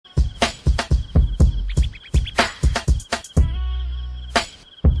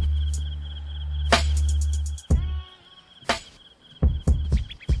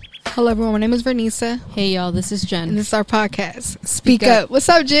Hello, everyone. My name is Vernisa. Hey, y'all. This is Jen. And this is our podcast, Speak Up. What's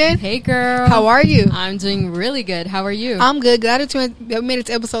up, Jen? Hey, girl. How are you? I'm doing really good. How are you? I'm good. Glad that we made it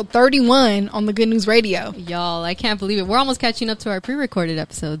to episode 31 on the Good News Radio. Y'all, I can't believe it. We're almost catching up to our pre-recorded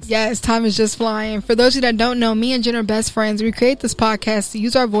episodes. Yes, time is just flying. For those of you that don't know, me and Jen are best friends. We create this podcast to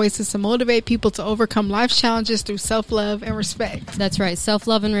use our voices to motivate people to overcome life's challenges through self-love and respect. That's right.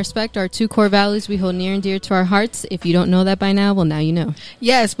 Self-love and respect are two core values we hold near and dear to our hearts. If you don't know that by now, well, now you know.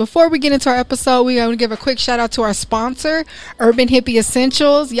 Yes, before we get into our episode, we're going to give a quick shout out to our sponsor, Urban Hippie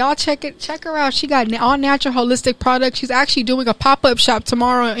Essentials. Y'all check her out. She got all natural holistic products. She's actually doing a pop-up shop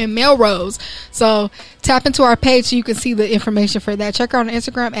tomorrow in Melrose. So tap into our page so you can see the information for that. Check her out on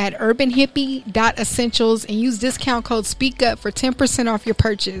Instagram at urbanhippie.essentials and use discount code SPEAKUP for 10% off your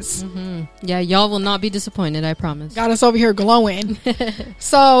purchase. Mm-hmm. Yeah, y'all will not be disappointed, I promise. Got us over here glowing.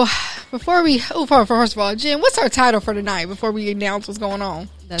 So first of all, Jen, what's our title for tonight before we announce what's going on?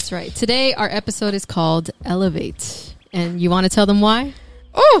 That's right. Today, our episode is called Elevate. And you want to tell them why?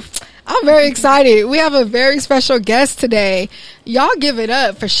 Oh, I'm very excited. We have a very special guest today. Y'all give it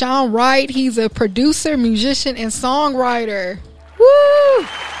up for Sean Wright. He's a producer, musician, and songwriter. Woo!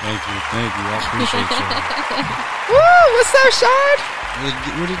 Thank you. I appreciate you. Woo! What's up, Sean?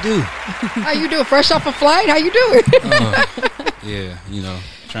 What it do? How you doing? Fresh off a flight? How you doing? Yeah,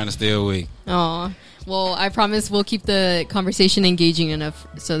 trying to stay awake. Aw. Well, I promise we'll keep the conversation engaging enough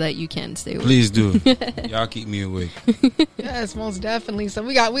so that you can stay awake. Please do. Y'all keep me awake. Yes, most definitely. So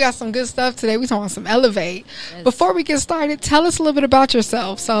we got some good stuff today. We talking about some Elevate. Yes. Before we get started, tell us a little bit about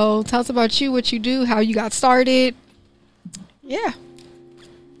yourself. So tell us about you, what you do, how you got started. Yeah.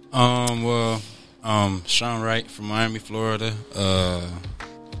 Sean Wright from Miami, Florida.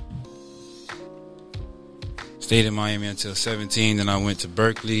 Stayed in Miami until 17. Then I went to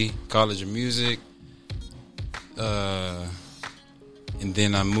Berkeley College of Music. And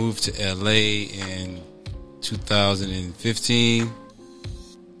then I moved to LA in 2015.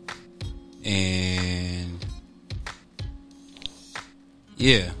 And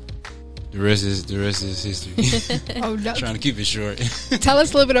yeah. The rest is history. Oh, no. Trying to keep it short. Tell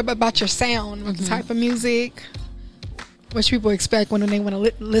us a little bit about your sound, what type of music, what people expect when they want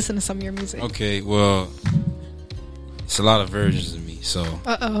to listen to some of your music. Okay, well, it's a lot of versions of me, so.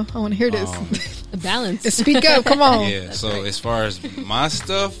 I want to hear this. A balance. Speak up, come on. Yeah, that's so right. As far as my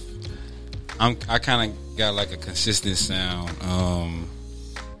stuff, I kind of got like a consistent sound.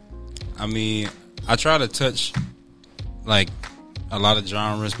 I try to touch like a lot of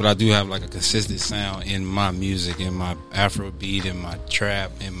genres, but I do have like a consistent sound in my music, in my Afrobeat, in my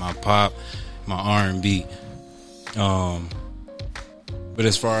trap, in my pop, my R&B. But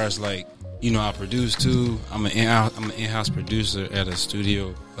as far as like, I produce too. I'm an in-house producer at a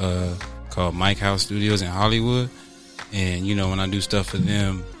studio called Mike House Studios in Hollywood. And when I do stuff for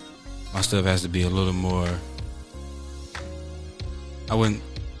them, my stuff has to be a little more. I wouldn't,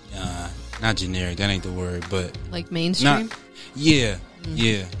 not generic. That ain't the word, but like mainstream. Yeah.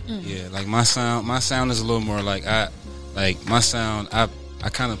 Like my sound is a little more like I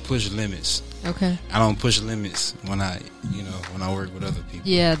kind of push limits. Okay. I don't push limits when I work with other people.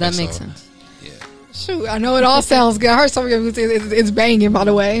 Yeah, that makes sense. Yeah. Shoot, I know it all sounds good. I heard some of your music. It's banging, by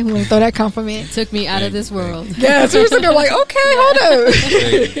the way. I'm going to throw that compliment. It took me out of this world. Yeah, so you're like, okay, hold up.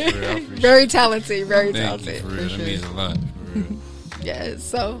 Thank you, very talented, very Thank talented. You, for real. Sure. That means a lot. For real. Yes,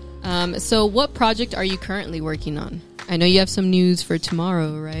 so. So what project are you currently working on? I know you have some news for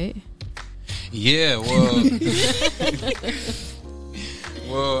tomorrow, right? Yeah,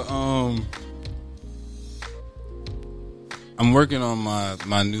 I'm working on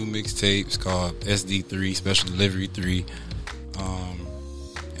my new mixtapes called SD3 Special Delivery 3. I'm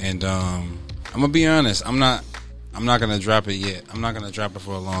gonna be honest, I'm not gonna drop it yet. I'm not gonna drop it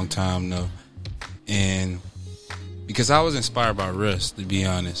for a long time, no. And because I was inspired by Russ, to be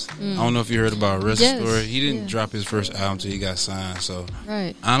honest. I don't know if you heard about Russ' story. He didn't drop his first album till he got signed. So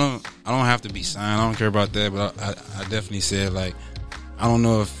right. I don't have to be signed. I don't care about that. But I definitely said, like, I don't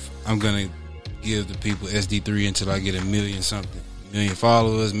know if I'm gonna give the people SD3 until I get 1 million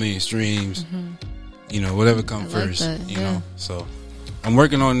followers, 1 million streams. Whatever come first. Know. So I'm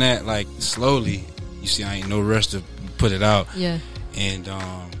working on that, like, slowly. You see, I ain't no rush to put it out. Yeah. And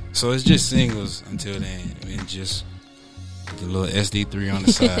so it's just singles until then, and just the little SD3 on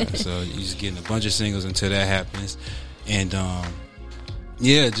the side. So you're just getting a bunch of singles until that happens. And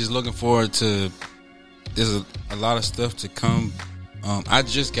just looking forward to. There's a lot of stuff to come. I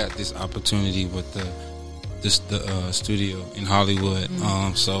just got this opportunity with the studio in Hollywood.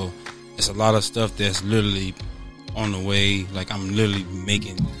 So it's a lot of stuff that's literally on the way. Like, I'm literally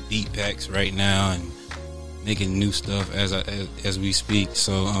making beat packs right now, and making new stuff as we speak.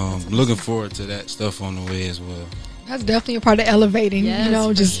 So looking forward to that stuff on the way as well. That's definitely a part of elevating. Yes, you know,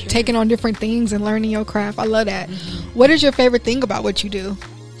 for just sure. taking on different things and learning your craft. I love that. What is your favorite thing about what you do?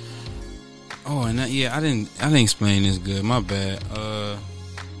 Oh, and I didn't explain this good. My bad.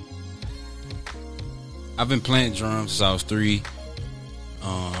 I've been playing drums since I was 3.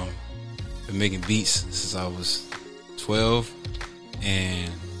 Been making beats since I was 12, and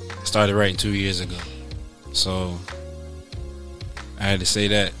started writing 2 years ago. So I had to say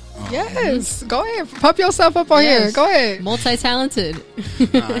that. Yes, go ahead. Pump yourself up on Yes. here. Go ahead. Multi-talented.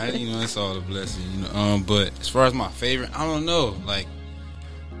 Nah, it's all a blessing. But as far as my favorite, I don't know. Like,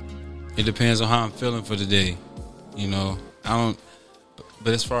 it depends on how I'm feeling for the day. I don't.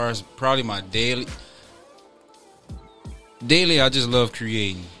 But as far as probably my daily, I just love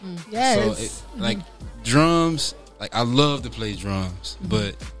creating. Yes. So like drums, like I love to play drums,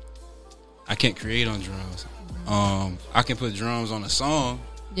 but I can't create on drums. I can put drums on a song.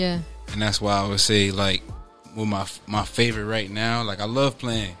 Yeah. And that's why I would say, like, with my favorite right now, like, I love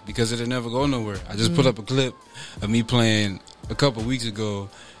playing because it'll never go nowhere. I just put up a clip of me playing a couple weeks ago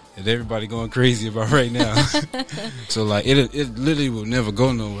that everybody going crazy about right now. So, like, it literally will never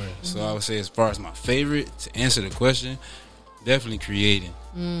go nowhere. So I would say, as far as my favorite, to answer the question, definitely creating.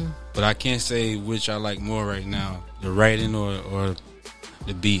 But I can't say which I like more right now, the writing or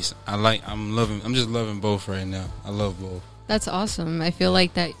the beats. I'm just loving both right now. I love both. That's awesome. I feel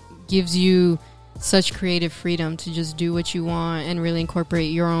like that gives you such creative freedom to just do what you want and really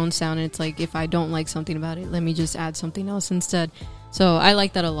incorporate your own sound. And it's like, if I don't like something about it, let me just add something else instead. So I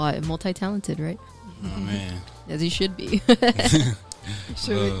like that a lot. Multi-talented, right? Oh, man. As you should be. It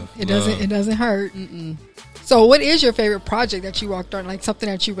doesn't hurt. So what is your favorite project that you worked on? Like something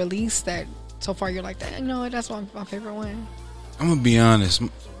that you released that so far you're like, that's my favorite one. I'm gonna be honest.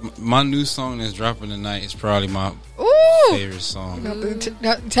 My new song that's dropping tonight is probably my favorite song.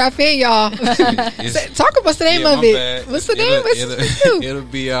 Tap in, y'all. Talk about the name of it. Bad. What's the name? It'll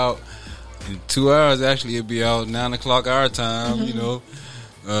be out in 2 hours. Actually, it'll be out 9:00 our time.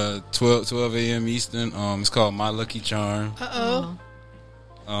 12 a.m. Eastern. It's called My Lucky Charm.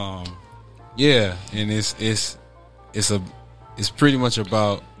 Yeah, and it's pretty much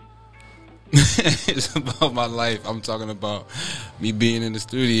about. It's about my life. I'm talking about me being in the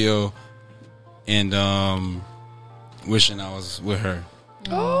studio and wishing I was with her.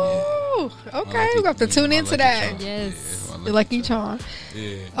 Oh, okay. We have to tune into that. Yes. The Lucky Charm.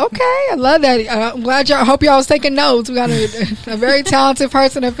 Yeah. Okay, I love that. I'm glad y'all. I hope y'all was taking notes. We got a very talented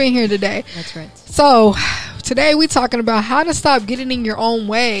person up in here today. That's right. So today we talking about how to stop getting in your own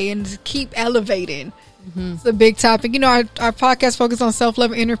way and keep elevating. It's a big topic. Our podcast focuses on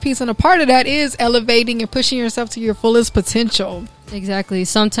self-love and inner peace, and a part of that is elevating and pushing yourself to your fullest potential. Exactly.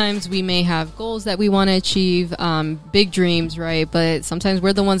 Sometimes we may have goals that we want to achieve, big dreams, right? But sometimes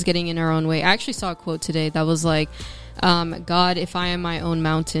we're the ones getting in our own way. I actually saw a quote today that was like, God, if I am my own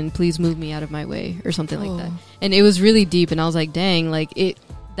mountain, please move me out of my way, or something like that. And it was really deep, and I was like, dang, like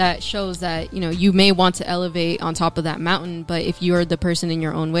that shows that, you may want to elevate on top of that mountain, but if you're the person in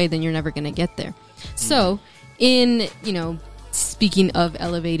your own way, then you're never going to get there. So in, speaking of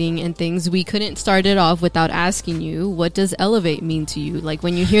elevating and things, we couldn't start it off without asking you, what does elevate mean to you? Like,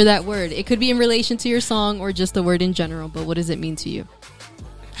 when you hear that word, it could be in relation to your song or just the word in general, but what does it mean to you?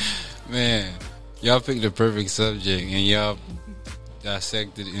 Man, y'all picked the perfect subject and y'all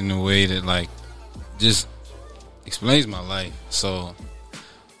dissected it in a way that, like, just explains my life. So I'm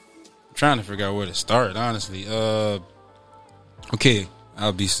trying to figure out where to start, honestly. Okay,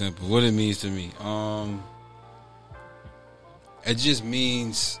 I'll be simple. What it means to me, it just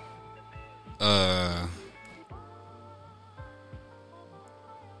means,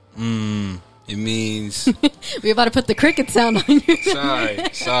 it means. We're about to put the cricket sound on you.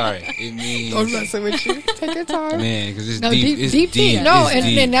 Sorry. It means. I'm messing with you. Take your time. Man, because it's No, deep. It's deep. No, It's and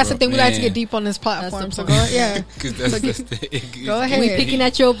deep, then that's the bro. thing. We like to Man. get deep on this platform. That's the So point. go, yeah. 'Cause that's Go ahead. We picking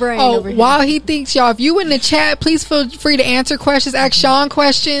at your brain Oh, over here. while he thinks, y'all, if you in the chat, please feel free to answer questions. Ask Sean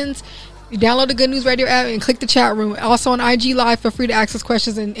questions. You download the Good News Radio app and click the chat room. Also on IG Live, feel free to ask us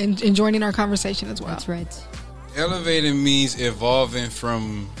questions and join in our conversation as well. That's right. Elevating means evolving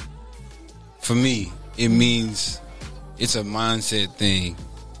from. For me, it means it's a mindset thing,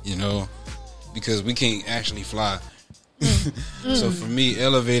 because we can't actually fly. So for me,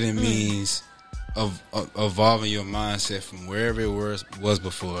 elevating means evolving your mindset from wherever it was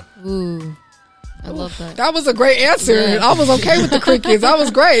before. Ooh, I love that. That was a great answer. Yeah. I was okay with the crickets. That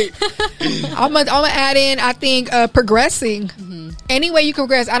was great. I'm gonna add in, I think, progressing. Any way you can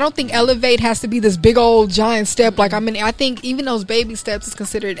progress. I don't think elevate has to be this big old giant step. I think even those baby steps is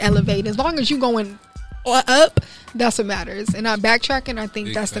considered elevating. As long as you going up, that's what matters. And not backtracking, I think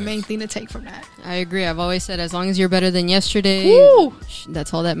Big that's the facts. main thing to take from that. I agree. I've always said, as long as you're better than yesterday, Woo!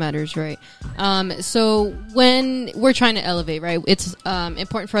 that's all that matters, right? So when we're trying to elevate, right, it's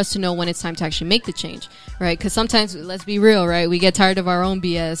important for us to know when it's time to actually make the change, right? Because sometimes, let's be real, right, we get tired of our own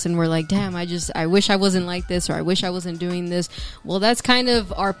BS and we're like, damn, I wish I wasn't like this, or I wish I wasn't doing this. Well, that's kind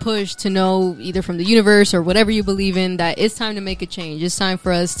of our push to know, either from the universe or whatever you believe in, that it's time to make a change. It's time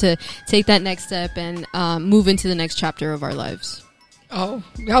for us to take that next step and move into the next chapter of our lives. Oh,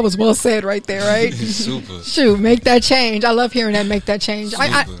 that was well said right there, right? Super. Shoot, make that change. I love hearing that. Make that change.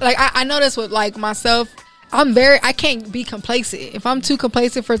 I notice with like myself, I can't be complacent. If I'm too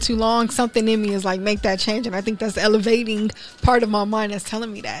complacent for too long, something in me is like, make that change. And I think that's the elevating part of my mind that's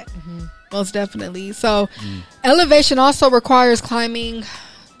telling me that. Most definitely. So elevation also requires climbing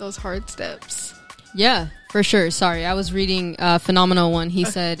those hard steps. Yeah, for sure. Sorry, I was reading Phenomenal One. He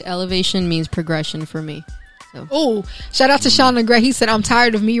said elevation means progression for me. So. Oh, shout out to Sean LeGray. He said, I'm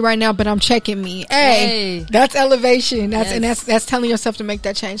tired of me right now, but I'm checking me. Hey. That's elevation. That's telling yourself to make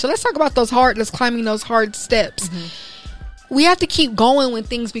that change. So let's talk about let's climbing those hard steps. We have to keep going when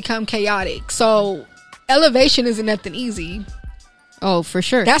things become chaotic. So elevation isn't nothing easy. Oh, for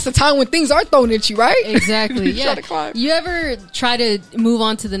sure. That's the time when things are thrown at you, right? Exactly. Try Yeah. to climb. You ever try to move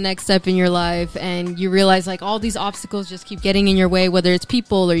on to the next step in your life and you realize like all these obstacles just keep getting in your way, whether it's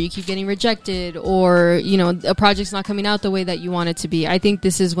people or you keep getting rejected or, you know, a project's not coming out the way that you want it to be. I think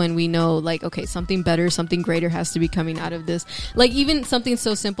this is when we know like, okay, something better, something greater has to be coming out of this. Like even something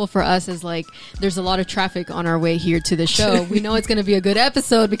so simple for us as like, there's a lot of traffic on our way here to the show. We know it's going to be a good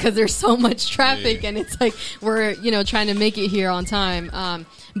episode because there's so much traffic and it's like, we're, you know, trying to make it here on time.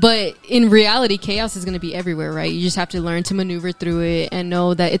 But in reality, chaos is going to be everywhere, right? You just have to learn to maneuver through it and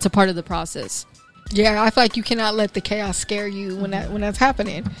know that it's a part of the process. Yeah, I feel like you cannot let the chaos scare you when that's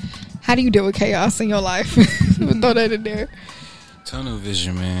happening. How do you deal with chaos in your life? Throw that in there. Tunnel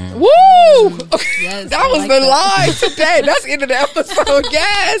vision, man. Woo! Yes, that I was like the that. line today. That's the end of the episode.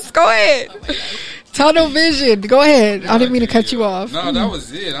 Yes, go ahead. Tunnel vision. Go ahead. I didn't mean to cut you off. No, that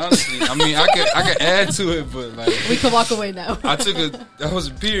was it. Honestly, I mean, I could add to it, but like We can walk away now. that was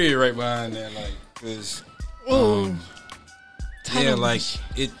a period right behind that, like, cause, Ooh. yeah, like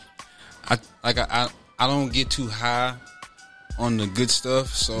it. I don't get too high on the good stuff,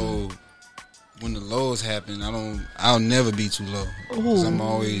 so when the lows happen, I'll never be too low. 'Cause I'm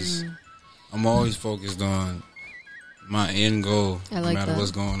always focused on my end goal, I like no matter that.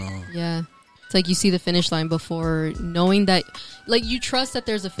 what's going on. Yeah. It's like you see the finish line before knowing that, like you trust that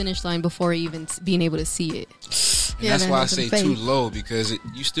there's a finish line before even being able to see it. And Yeah, that's man, why I that's say insane. too low, because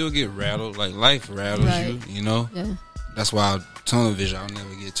you still get rattled. Like life rattles Right. you know? Yeah. That's why tunnel vision, I'll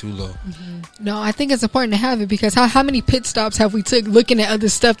never get too low. No, I think it's important to have it because how many pit stops have we took looking at other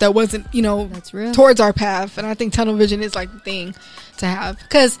stuff that wasn't, That's real. towards our path? And I think tunnel vision is like the thing to have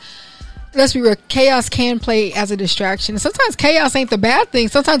because let's be real, chaos can play as a distraction. Sometimes chaos ain't the bad thing.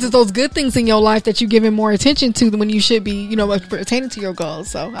 Sometimes it's those good things in your life that you're giving more attention to than when you should be, pertaining to your goals.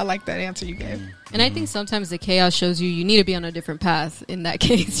 So I like that answer you gave. And I think sometimes the chaos shows you need to be on a different path in that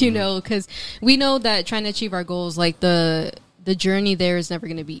case, because we know that trying to achieve our goals, like the journey there is never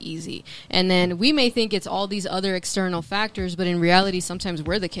going to be easy. And then we may think it's all these other external factors, but in reality, sometimes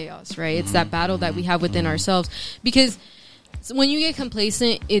we're the chaos, right? It's that battle that we have within ourselves because when you get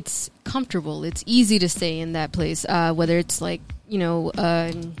complacent, it's comfortable. It's easy to stay in that place, whether it's like,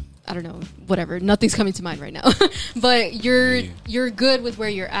 I don't know, whatever. Nothing's coming to mind right now. But you're good with where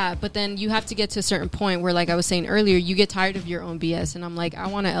you're at. But then you have to get to a certain point where, like I was saying earlier, you get tired of your own BS. And I'm like, I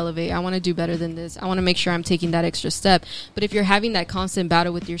want to elevate. I want to do better than this. I want to make sure I'm taking that extra step. But if you're having that constant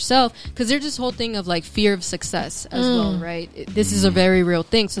battle with yourself, because there's this whole thing of like fear of success as well, right? This is a very real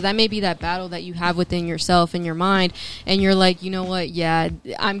thing. So that may be that battle that you have within yourself and your mind. And you're like, you know what? Yeah,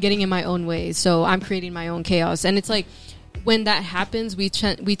 I'm getting in my own way. So I'm creating my own chaos. And it's like, when that happens, we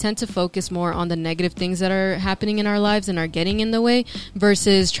tend to focus more on the negative things that are happening in our lives and are getting in the way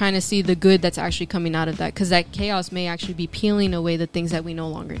versus trying to see the good that's actually coming out of that, because that chaos may actually be peeling away the things that we no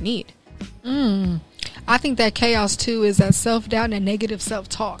longer need. I think that chaos too is that self-doubt and negative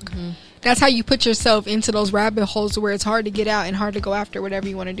self-talk. That's how you put yourself into those rabbit holes where it's hard to get out and hard to go after whatever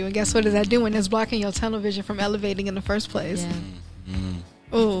you want to do. And guess what is that doing? It's blocking your tunnel vision from elevating in the first place. Yeah,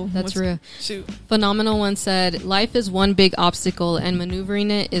 Oh, that's real. Shoot. Phenomenal One said, life is one big obstacle and maneuvering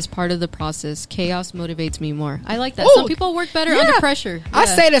it is part of the process. Chaos motivates me more. I like that. Ooh, Some people work better under pressure. I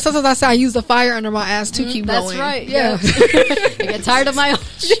Yeah. say that sometimes I say I use the fire under my ass to keep That's going. right. Yeah. I get tired of my own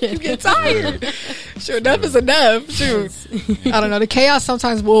You shit. get tired. Sure, enough is enough. Shoot. I don't know. The chaos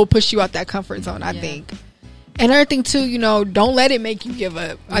sometimes will push you out that comfort zone, I Yeah. think. And another thing too, you know, don't let it make you give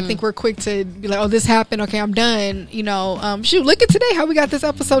up. I think we're quick to be like, oh, this happened, okay, I'm done. You know, shoot, look at today how we got this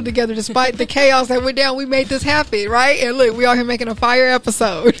episode together despite the chaos that went down. We made this happen, right? And look, we out here making a fire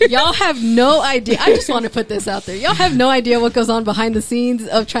episode. Y'all have no idea. I just want to put this out there. Y'all have no idea what goes on behind the scenes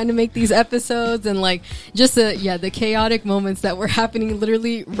of trying to make these episodes, and like just the chaotic moments that were happening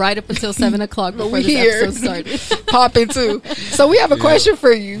literally right up until 7 o'clock before this episode started. Popping too. So we have a question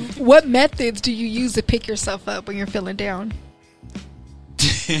for you. What methods do you use to pick yourself up when you're feeling down?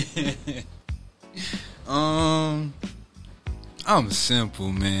 I'm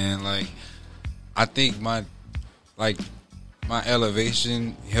simple, man. Like, I think my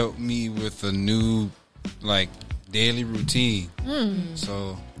elevation helped me with a new like daily routine.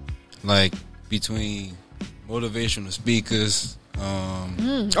 So like between motivational speakers,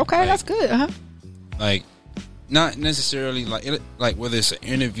 Okay, like, that's good. like not necessarily like whether it's an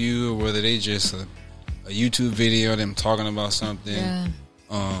interview or whether they just a YouTube video of them talking about something. Yeah.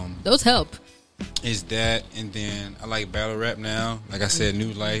 Those help. Is that, and then I like battle rap now. Like I said,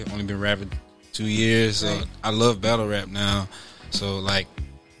 new life, only been rapping 2 years, so Right. I love battle rap now. So like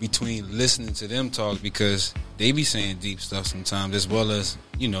between listening to them talk, because they be saying deep stuff sometimes, as well as,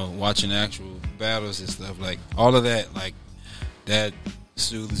 you know, watching actual battles and stuff, like all of that, like that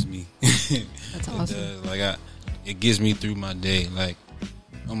soothes me. That's awesome. It does. Like it gets me through my day. Like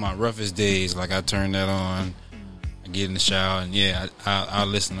on my roughest days, like I turn that on, I get in the shower, and yeah, I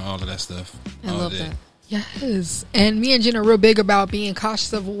listen to all of that stuff. I all love day. that. Yes. And me and Jen are real big about being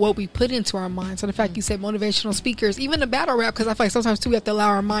cautious of what we put into our minds. So the fact you said motivational speakers, even the battle rap, because I feel like sometimes too we have to allow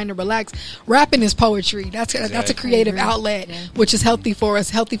our mind to relax. Rapping is poetry. That's a creative outlet, which is healthy for us,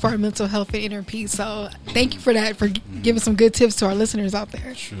 healthy for our mental health and inner peace. So thank you for that, for giving some good tips to our listeners out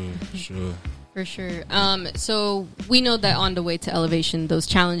there. Sure. For sure. So we know that on the way to elevation, those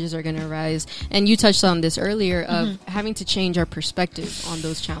challenges are going to arise. And you touched on this earlier of having to change our perspective on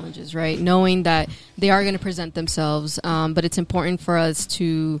those challenges, right? Knowing that they are going to present themselves, but it's important for us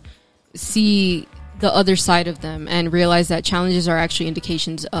to see the other side of them and realize that challenges are actually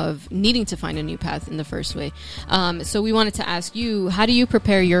indications of needing to find a new path in the first way. So we wanted to ask you, how do you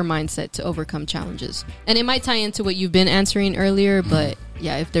prepare your mindset to overcome challenges? And it might tie into what you've been answering earlier, but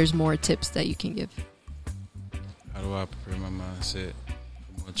yeah, if there's more tips that you can give. How do I prepare my mindset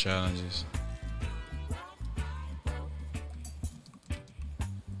for more challenges?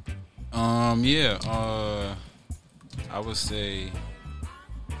 I would say,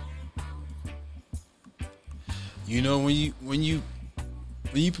 you know, when you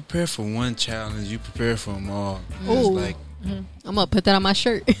prepare for one challenge, you prepare for them all. It's like I'm gonna put that on my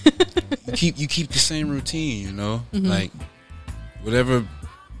shirt. you keep the same routine, you know, like whatever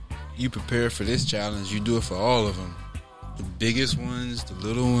you prepare for this challenge, you do it for all of them, the biggest ones, the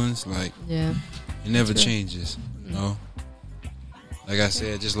little ones. Like, Yeah. it never changes, you know. Like I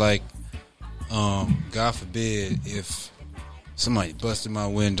said, just like God forbid if somebody busted my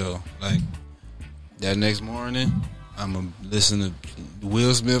window, like that next morning, I'm gonna listen to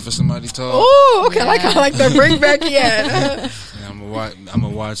Will Smith or somebody talk. Oh, okay. I like that bring back yet. And I'm gonna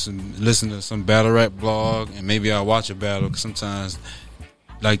watch listen to some battle rap blog, and maybe I'll watch a battle, because sometimes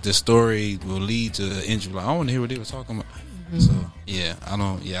like the story will lead to the intro. Like, I want to hear what they were talking about. So yeah, I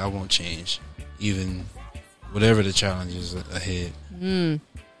won't change, even whatever the challenge is ahead.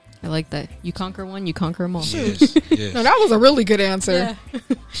 I like that. You conquer one, you conquer them all. Yes. No, that was a really good answer. Yeah.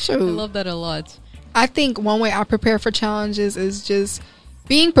 I Shoot. love that a lot. I think one way I prepare for challenges is just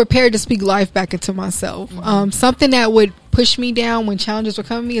being prepared to speak life back into myself. Something that would push me down when challenges would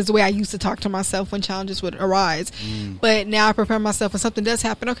come to me is the way I used to talk to myself when challenges would arise. But now I prepare myself when something does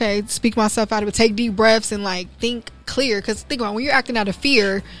happen. Okay, speak myself out of it. Take deep breaths and like think clear. Because think about it, when you're acting out of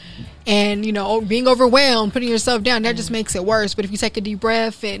fear and, you know, being overwhelmed, putting yourself down, that just makes it worse. But if you take a deep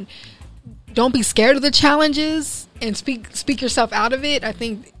breath and don't be scared of the challenges and speak yourself out of it, I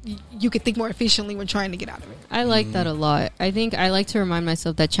think you could think more efficiently when trying to get out of it. I like that a lot. I think I like to remind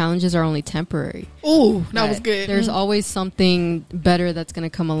myself that challenges are only temporary. Ooh, that was good. There's always something better that's going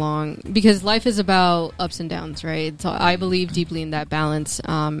to come along, because life is about ups and downs, right? So I believe deeply in that balance.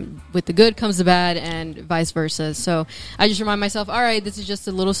 With the good comes the bad, and vice versa. So I just remind myself, all right, this is just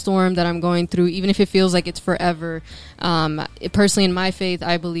a little storm that I'm going through, even if it feels like it's forever. Personally, in my faith,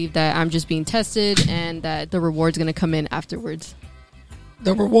 I believe that I'm just being tested, and that the reward's going to come in afterwards.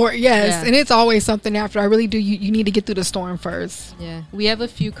 The reward, yes. Yeah. And it's always something after. I really do. You need to get through the storm first. Yeah, we have a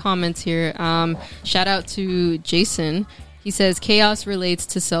few comments here. Shout out to Jason. He says chaos relates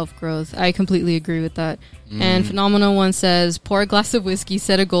to self-growth. I completely agree with that. And Phenomenal One says, pour a glass of whiskey,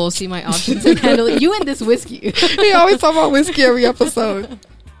 set a goal, see my options, and handle it. You and this whiskey. We always talk about whiskey every episode.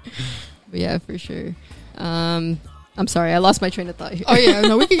 But yeah, for sure. I'm sorry, I lost my train of thought here. Oh yeah,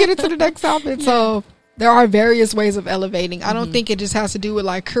 no, we can get into the next topic. So there are various ways of elevating. I don't think it just has to do with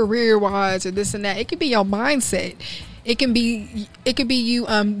like career wise or this and that. It could be your mindset. It can be you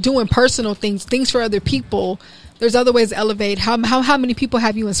doing personal things for other people. There's other ways to elevate. How many people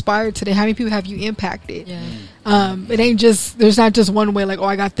have you inspired today? How many people have you impacted? Yeah. It ain't just, there's not just one way like, oh,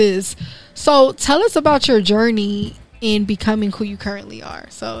 I got this. So tell us about your journey in becoming who you currently are.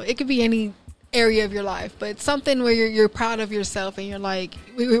 So it could be any area of your life, but something where you're proud of yourself and you're like,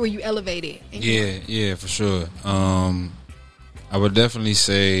 where you elevate it. Yeah, for sure. I would definitely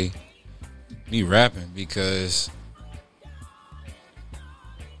say me rapping, because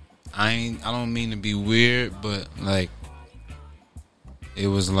I don't mean to be weird, but like it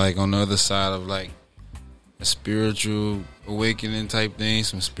was like on the other side of like a spiritual awakening type thing,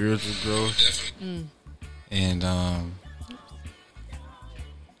 some spiritual growth. And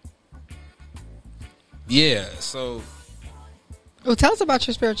yeah, so well, tell us about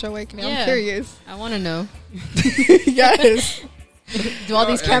your spiritual awakening. Yeah. I'm curious. I want to know. Yes. Do all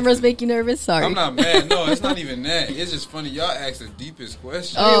these cameras make you nervous? Sorry. I'm not mad. No, it's not even that. It's just funny. Y'all ask the deepest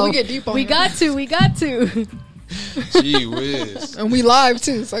question. Yeah, we get deep on We it. got to. Gee whiz. And we live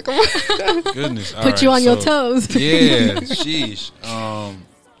too, so come on. Goodness. All Put you right, on your so- toes. Yeah, sheesh.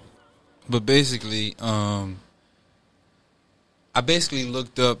 But basically, I basically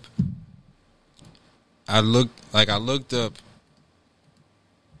looked up. I looked up.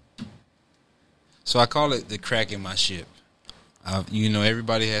 So I call it the crack in my ship.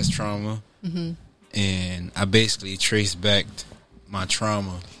 Everybody has trauma, and I basically traced back my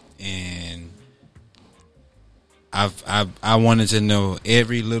trauma, and I wanted to know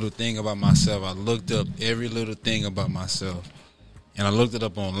every little thing about myself. I looked up every little thing about myself, and I looked it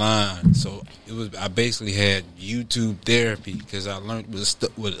up online. So I basically had YouTube therapy, because I learned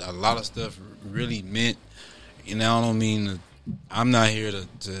what a lot of stuff really meant. And I don't mean I'm not here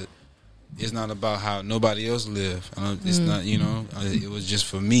to. It's not about how nobody else live. It's not, it was just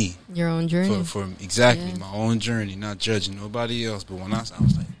for me. Your own journey. For exactly my own journey, not judging nobody else. But when I was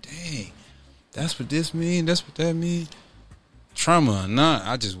like, dang, that's what this mean. That's what that mean. Trauma or not,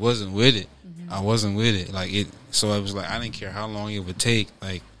 I just wasn't with it. I wasn't with it. Like it. So it was like I didn't care how long it would take.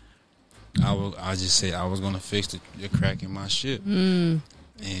 Like I just said I was gonna fix the crack in my ship, and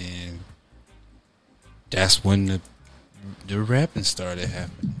that's when the rapping started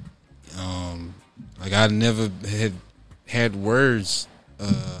happening. Like I never had words.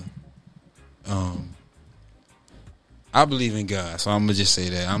 I believe in God, so I'm gonna just say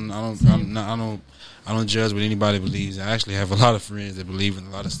that. I don't judge what anybody believes. I actually have a lot of friends that believe in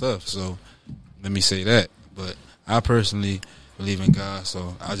a lot of stuff, so let me say that. But I personally believe in God,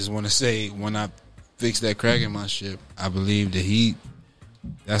 so I just want to say when I fixed that crack in my ship, I believe that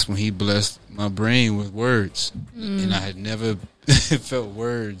that's when he blessed my brain with words, and I had never felt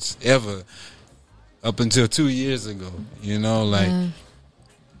words ever up until 2 years ago.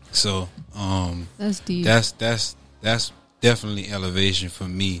 So That's deep. That's definitely elevation for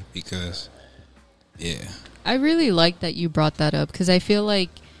me, because I really like that you brought that up, because I feel like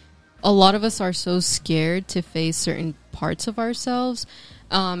a lot of us are so scared to face certain parts of ourselves,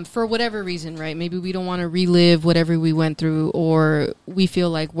 for whatever reason, right? Maybe we don't want to relive whatever we went through, or we feel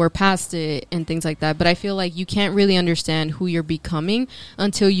like we're past it and things like that. But I feel like you can't really understand who you're becoming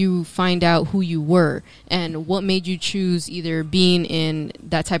until you find out who you were and what made you choose either being in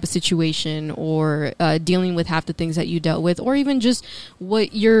that type of situation, or dealing with half the things that you dealt with, or even just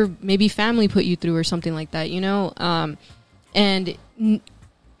what your maybe family put you through or something like that,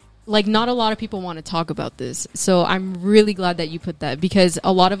 like, not a lot of people want to talk about this. So I'm really glad that you put that, because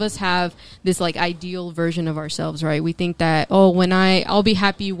a lot of us have this like ideal version of ourselves, right? We think that, I'll be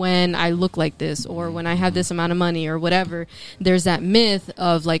happy when I look like this, or when I have this amount of money, or whatever. There's that myth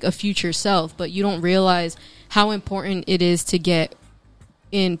of like a future self, but you don't realize how important it is to get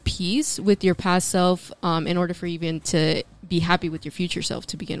in peace with your past self, in order for you even to be happy with your future self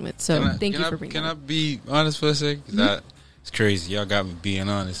to begin with. So thank you for bringing that up. Can I be honest for a second? It's crazy. Y'all got me being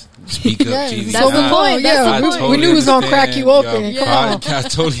honest. Speak up, TV. That's the point. We knew we was going to crack you open. Come on. I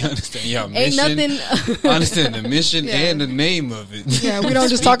totally understand y'all mission. Ain't I understand the mission and the name of it. Yeah, we don't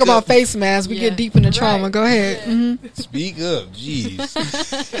just talk about face masks. We get deep into trauma. Right. Go ahead. Mm-hmm. Speak up. Jeez.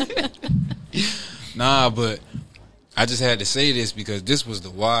 Nah, but I just had to say this because this was the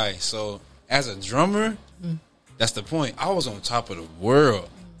why. So as a drummer, that's the point. I was on top of the world.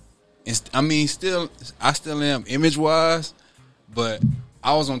 I mean, I still am image-wise, but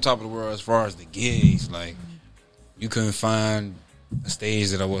I was on top of the world as far as the gigs. Like, you couldn't find a stage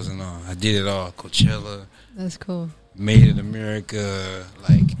that I wasn't on. I did it all. Coachella. That's cool. Made in America.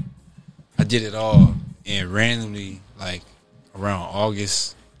 Like, I did it all. and randomly, like around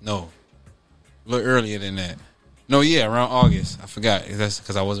August, no, a little earlier than that. No, yeah, around August. I forgot. That's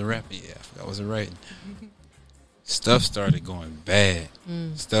because I wasn't rapping yet. I forgot I wasn't writing. Stuff started going bad.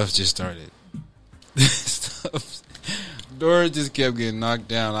 Stuff just started. Doors just kept getting knocked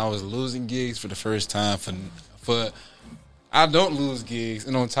down. I was losing gigs for the first time. For I don't lose gigs,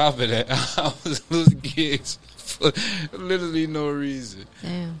 and on top of that, I was losing gigs for literally no reason.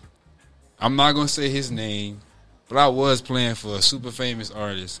 Damn. I'm not gonna say his name, but I was playing for a super famous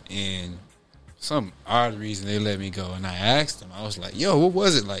artist, and some odd reason they let me go. And I asked him, I was like, "Yo, what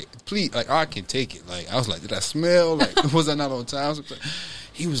was it like? Please, like, I can take it." Like, I was like, "Did I smell? Like, was I not on time?"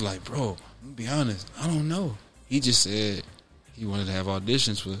 He was like, "Bro, I'm gonna be honest, I don't know." He just said he wanted to have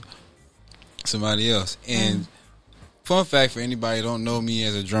auditions for somebody else. And fun fact for anybody who don't know me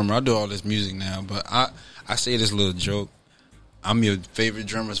as a drummer, I do all this music now, but I say this little joke. I'm your favorite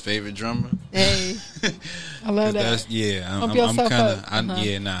drummer's favorite drummer. Hey, I love that. I'm kind of,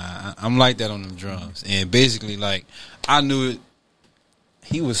 I'm like that on them drums. And basically, like, I knew it.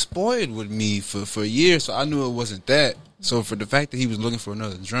 He was spoiled with me for years, so I knew it wasn't that. So for the fact that he was looking for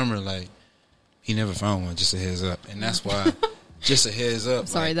another drummer, like, he never found one. Just a heads up, and that's why. Just a heads up.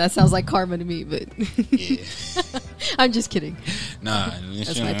 Sorry, like, that sounds like karma to me, but yeah. I'm just kidding. Nah,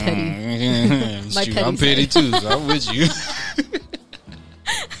 that's my petty. My petty I'm petty too, so I'm with you.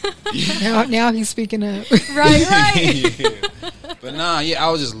 Now he's speaking up. Right. Yeah. But I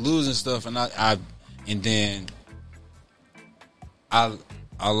was just losing stuff, and I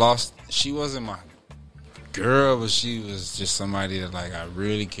lost. She wasn't my girl, but she was just somebody that, like, I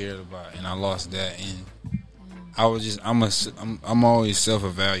really cared about, and I lost that. And I was just, I'm always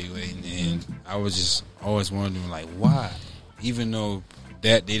self-evaluating, and I was just always wondering, like, why? Even though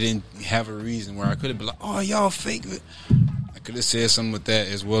that they didn't have a reason where I could have been like, "Oh, y'all fake it." I could have said something with that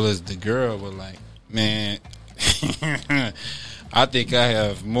as well as the girl, but, like, man, I think I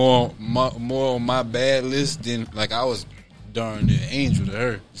have more on my bad list than, like, I was darn near angel to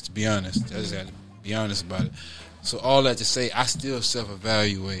her, just to be honest. I just had to be honest about it. So all that to say, I still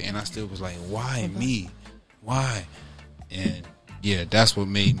self-evaluate, and I still was like, why me? Why? And yeah, that's what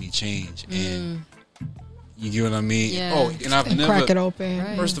made me change. And you get what I mean? Yeah. Oh, and I've never crack it open.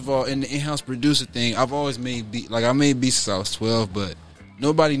 Right. First of all, in the in-house producer thing, I've always made beats. Like, I made beats since I was 12, but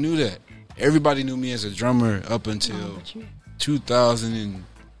nobody knew that. Everybody knew me as a drummer up until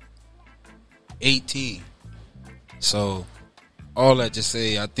 2018. So all that to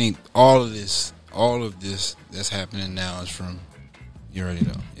say, I think all of this that's happening now is from, you already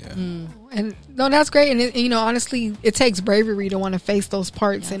know. Yeah. And no, that's great. And honestly, it takes bravery to want to face those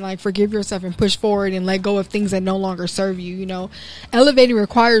parts and, like, forgive yourself and push forward and let go of things that no longer serve you. Elevating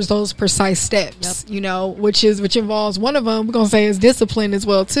requires those precise steps. Which involves, one of them we're gonna say is discipline as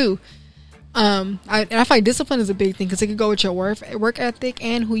well too. I find like discipline is a big thing because it could go with your work ethic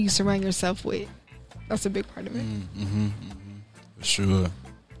and who you surround yourself with. That's a big part of it. For sure.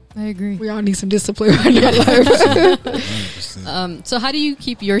 I agree. We all need some discipline right in our life. So how do you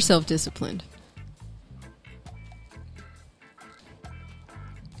keep yourself disciplined?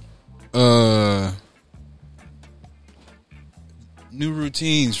 New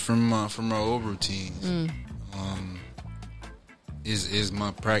routines from our old routines. Is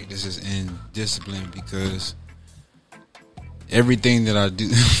my practices in discipline, because everything that I do.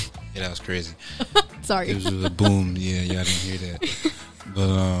 Yeah, that was crazy. Sorry. It was a boom. Yeah, y'all didn't hear that.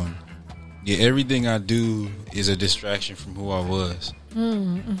 But everything I do is a distraction from who I was.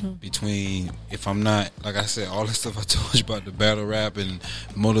 Between, if I'm not, like I said, all the stuff I told you about the battle rap and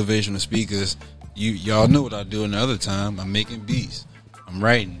motivational speakers, y'all know what I do in the other time. I'm making beats. I'm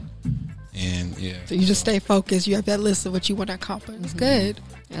writing. And yeah. So you just stay focused. You have that list of what you want to accomplish. It's good.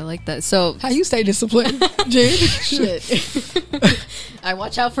 I like that. So how you stay disciplined, Jen? Shit. I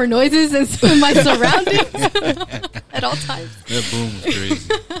watch out for noises in my surroundings at all times. That boom was crazy.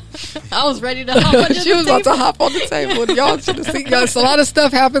 I was ready to hop on the She was about to hop on the table. Y'all should have seen. Yes, a lot of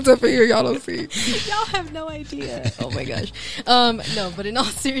stuff happens up here. Y'all don't see. Y'all have no idea. Oh my gosh. No, but in all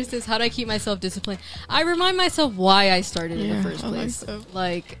seriousness, how do I keep myself disciplined? I remind myself why I started in the first place.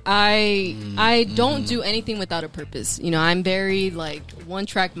 Like I don't do anything without a purpose. I'm very, like, one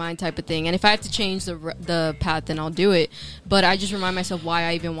track mind type of thing. And if I have to change the path, then I'll do it. But I just remind myself why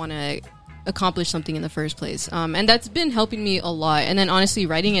I even want to accomplish something in the first place. And that's been helping me a lot. And then honestly,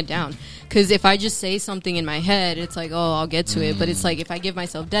 writing it down. Because if I just say something in my head, it's like, oh, I'll get to it. But it's like, if I give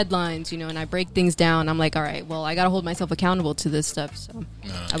myself deadlines, and I break things down, I'm like, all right, well, I got to hold myself accountable to this stuff. So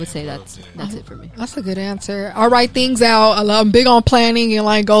I would say that's it for me. That's a good answer. I'll write things out. I'm big on planning and,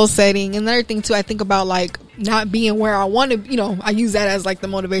 like, goal setting. And another thing too, I think about, like, not being where I want to, I use that as, like, the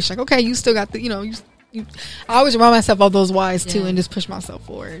motivation. Like, okay, you still got the, I always remind myself of those whys too, and just push myself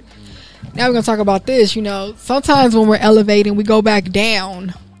forward. Now we're gonna talk about this. Sometimes when we're elevating, we go back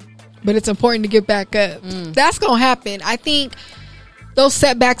down, but it's important to get back up. That's gonna happen. I think those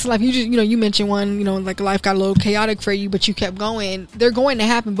setbacks in life, you mentioned one, like life got a little chaotic for you, but you kept going. They're going to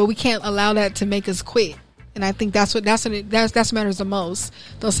happen, but we can't allow that to make us quit. And I think that's what matters the most.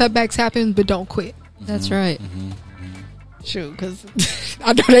 Those setbacks happen, but don't quit. That's right. Shoot, because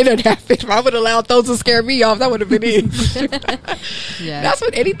I know they didn't happen. If I would have allowed those to scare me off, that would have been it. Yeah, that's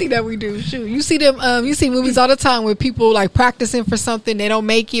what anything that we do. Shoot, you see them. You see movies all the time where people like practicing for something, they don't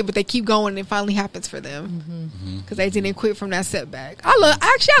make it, but they keep going, and it finally happens for them because they didn't quit from that setback. I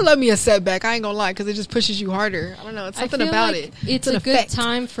love me a setback. I ain't gonna lie, because it just pushes you harder. I don't know. It's something about it. It's a good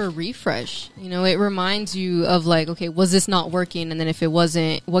time for refresh. It reminds you of like, okay, was this not working? And then if it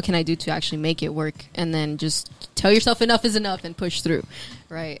wasn't, what can I do to actually make it work? And then just tell yourself enough is enough and push through,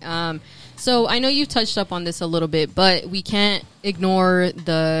 right? So I know you touched up on this a little bit, but we can't ignore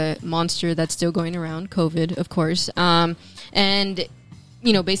the monster that's still going around, COVID, of course. And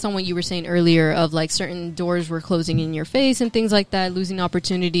based on what you were saying earlier of like certain doors were closing in your face and things like that, losing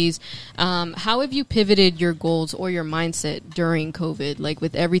opportunities. How have you pivoted your goals or your mindset during COVID, like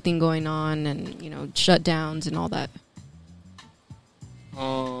with everything going on and, shutdowns and all that?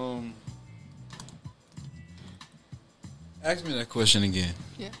 Ask me that question again.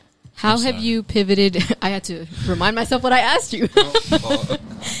 Yeah. How have you pivoted? I had to remind myself what I asked you.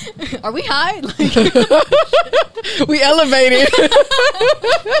 Are we high? We elevated.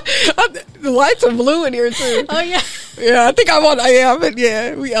 The lights are blue in here too. Oh yeah. Yeah, I think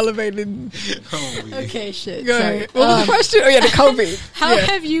we elevated. Okay, shit. Go Sorry. ahead. What was the question? Oh yeah, the COVID. How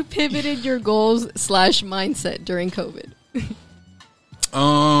have you pivoted your goals / mindset during COVID?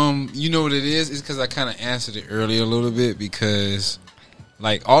 You know what it is? It's because I kind of answered it earlier a little bit, because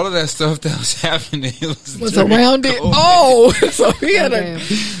like all of that stuff that was happening was around it. COVID. Oh, so he had Okay.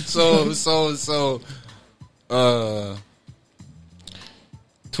 so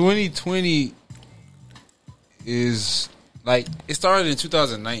 2020 is like, it started in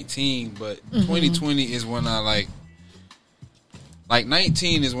 2019, but 2020 is when I like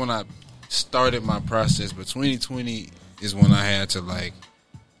 19 is when I started my process, but 2020 is when I had to like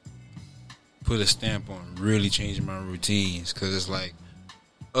put a stamp on really changing my routines, because it's like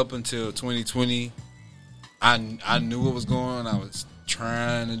up until 2020 I knew what was going on. I was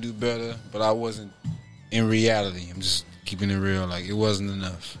trying to do better, but I wasn't in reality. I'm just keeping it real. Like, it wasn't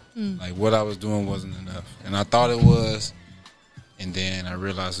enough. Like, what I was doing wasn't enough, and I thought it was, and then I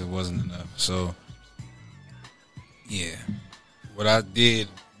realized it wasn't enough. So yeah, what I did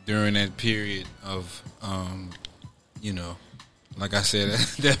during that period of like I said,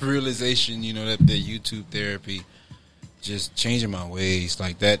 that realization, that YouTube therapy, just changing my ways,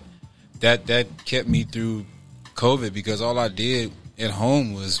 like that kept me through COVID, because all I did at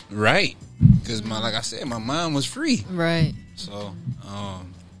home was right, because like I said, my mind was free. Right. So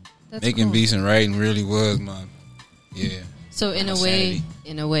That's making cool. beats and writing really was my So in my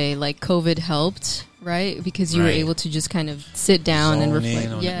a way, like COVID helped, right? Because you were Right. able to just kind of sit down and Zone in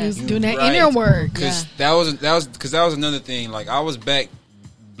reflect. on Yeah. it. was You doing that right. inner work. Because that was another thing. Like, I was back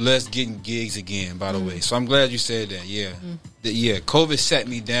blessed getting gigs again, by the way. So I'm glad you said that. Yeah. COVID sat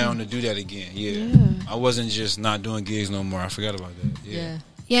me down to do that again. Yeah. I wasn't just not doing gigs no more. I forgot about that. Yeah.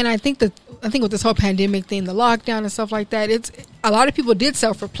 Yeah, and I think with this whole pandemic thing, the lockdown and stuff like that, it's a lot of people did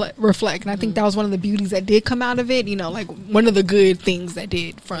self-reflect, and I think that was one of the beauties that did come out of it. Like one of the good things that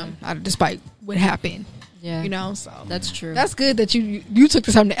did despite what happened. Yeah. So That's true. that's good that you took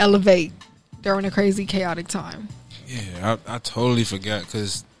the time to elevate during a crazy, chaotic time. Yeah, I totally forgot,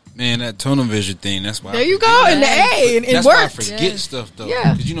 because, man, that tunnel vision thing, that's why There you go, and it that's why I worked. forget stuff, though.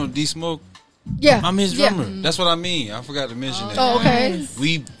 Yeah. Because, D-Smoke, Yeah, I'm his yeah. drummer. That's what I mean. I forgot to mention that. Oh, okay.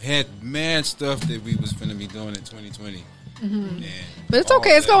 We had mad stuff that we was finna be doing in 2020. But it's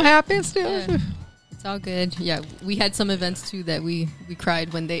okay. It's gonna happen still. Yeah. It's all good. Yeah, we had some events too that we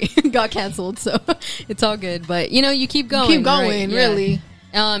cried when they got canceled, so it's all good. But you keep going. Keep going, right? Yeah. really.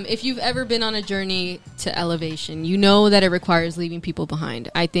 If you've ever been on a journey to elevation, you know that it requires leaving people behind.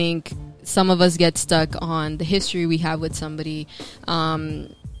 I think some of us get stuck on the history we have with somebody,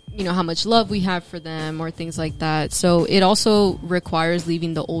 how much love we have for them or things like that. So it also requires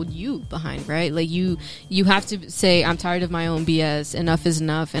leaving the old you behind, right? Like you have to say, I'm tired of my own BS. Enough is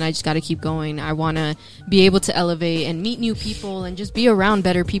enough. And I just got to keep going. I want to be able to elevate and meet new people and just be around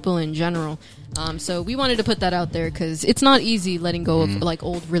better people in general. So we wanted to put that out there because it's not easy letting go of like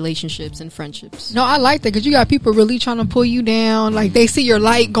old relationships and friendships. No, I like that because you got people really trying to pull you down. Like they see your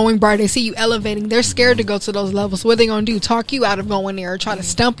light going bright, they see you elevating. They're scared to go to those levels. What are they gonna do? Talk you out of going there, or try to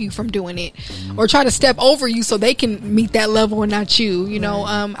stump you from doing it, or try to step over you so they can meet that level and not you. You know,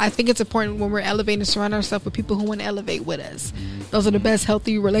 I think it's important when we're elevating to surround ourselves with people who want to elevate with us. Those are the best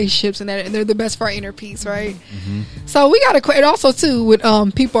healthy relationships, and they're the best for our inner peace, right? So we got to, and also too with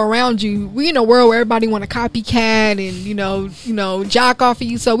people around you. We in a world where everybody want to copycat and you know jock off of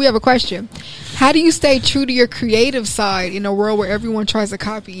you. So we have a question: how do you stay true to your creative side in a world where everyone tries to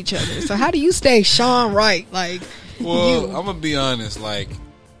copy each other? So how do you stay Sean Wright? Like, well, I'm gonna be honest. Like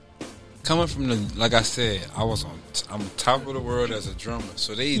coming from like I said, I'm top of the world as a drummer.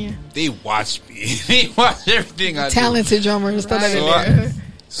 So they watch me. They watch everything I do. Talented drummer and stuff like that.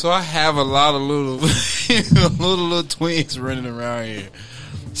 So I have a lot of little little twins running around here.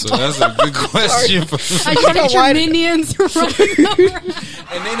 So that's a good question for me. I just picture minions running around.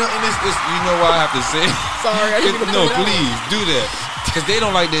 And they know, and it's you know why I have to say. Sorry, no, please do that because they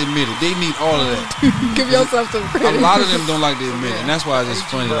don't like to admit it. They need all of that. Give yourself some credit. A lot of them don't like to admit it, and that's why it's just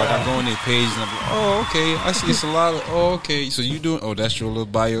funny. Like I go on their page and I'm like, oh, okay, I see it's a lot of. Oh, okay, so you doing? Oh, that's your little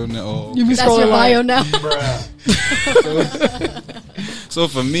bio now. Oh, okay. That's your bio now. So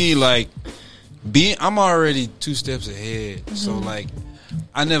for me, like I'm already 2 steps ahead. So like.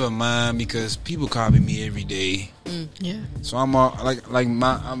 I never mind because people copy me every day. Yeah. So I'm all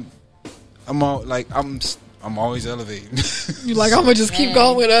I'm always elevating. You like I'm gonna just keep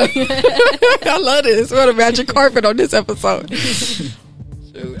going with it. I love this. What a magic carpet on this episode.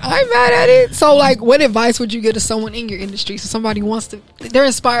 I'm mad at it. So like, what advice would you give to someone in your industry? So somebody they're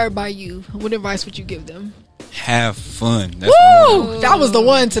inspired by you. What advice would you give them? Have fun. That's Woo! That was the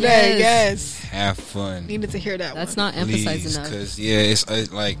one today. Yes. Have fun. Needed to hear that. That's one. not emphasized enough. Because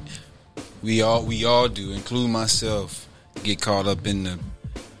it's like we all do, including myself, get caught up in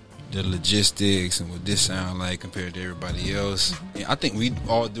the logistics and what this sound like compared to everybody else. And I think we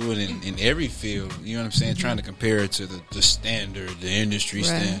all do it in every field. You know what I'm saying? Trying to compare it to the standard, the industry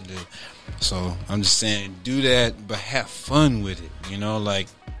standard. So I'm just saying, do that, but have fun with it. You know, like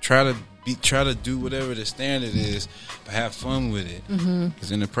try to do whatever the standard is, but have fun with it.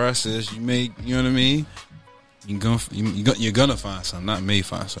 Because in the process, you know what I mean? You're gonna find something, not may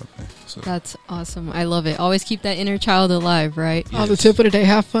find something. So. That's awesome. I love it. Always keep that inner child alive, right? Yes. The tip of the day,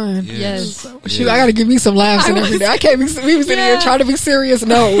 have fun. Yes. Shoot, I gotta give me some laughs and everything. I can't be. We was sitting here trying to be serious.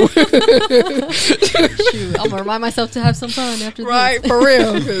 No. Shoot, I'm gonna remind myself to have some fun after this. Right, for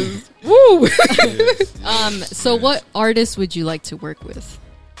real. Woo. So what artists would you like to work with?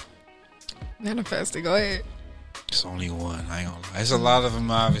 Manifesting. Go ahead. It's only one. I ain't gonna lie. It's a lot of them.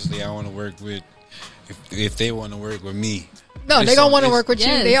 Obviously, I want to work with. If they want to work with me, no, they gonna want to work with you.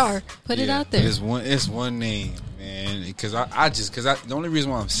 They are. Put it out there. It's one name, man. Because the only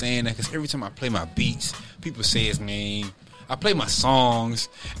reason why I'm saying that because every time I play my beats, people say his name. I play my songs,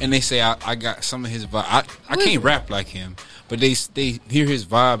 and they say I got some of his vibe. I can't rap like him, but they hear his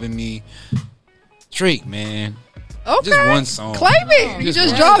vibe in me. Drake, man. Okay. Just one song. Claim it. He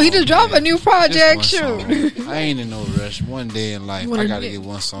just dropped a new project. Shoot. I ain't in no rush. One day in life, I gotta get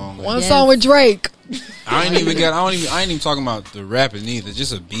one song. One song with Drake. I ain't even talking about the rapping either.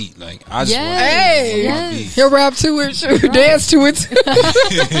 Just a beat. Like I just want beat. He'll rap to it, shoot, right. Dance to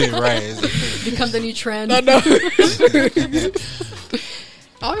it. Right. Become the new trend. I know.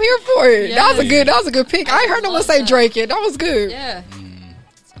 I'm here for it. Yes. That was a good pick. I heard no one say Drake yet. That was good. Yeah.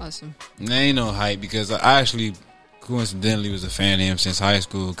 It's awesome. There ain't no hype because I actually coincidentally was a fan of him since high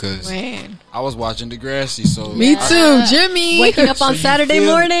school because I was watching Degrassi. So me too, Jimmy. Waking up on Saturday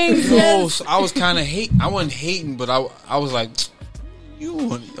mornings. No, so I was kind of I wasn't hating, but I was like, you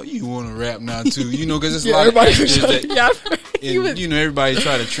want to rap now too, you know, because it's a lot of actors that, and, you know, everybody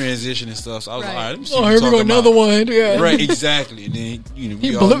try to transition and stuff. So I was like, all right, let me see. Here we go, another one. Yeah, right, exactly. And then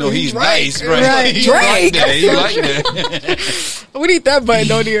we all know he's Drake, nice, right? Drake, he like that. We need that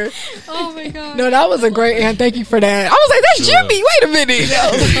button on here. Oh my god! No, that was a great and thank you for that. I was like, that's Jimmy. Wait a minute,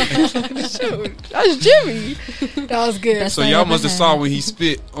 shoot, that's Jimmy. That was good. So y'all must have saw when he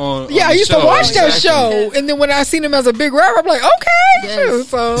spit on. Yeah, I used to watch that show, and then when I seen him as a big rapper, I'm like, okay. Yes.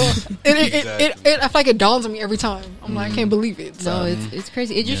 So it I feel like it dawns on me every time. I'm like, I can't believe it. So. No, it's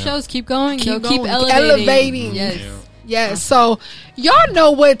crazy. It just shows keep going, keep elevating. Yes. So y'all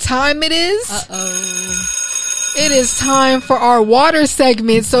know what time it is. It is time for our water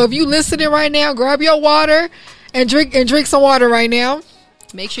segment. So if you listening right now, grab your water and drink some water right now.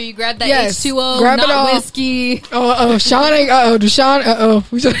 Make sure you grab that H2O, grab not whiskey. Sean ain't. Deshaun.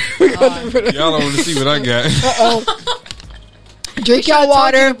 Y'all don't want to see what I got. Drink Should've your told you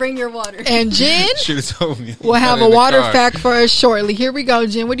water. to bring your water. And Jen Should have told me. will have a water fact for us shortly. Here we go,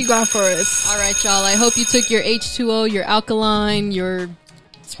 Jen. What do you got for us? All right, y'all. I hope you took your H2O, your alkaline, your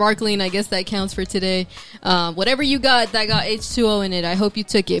sparkling. I guess that counts for today. Whatever you got that got H2O in it, I hope you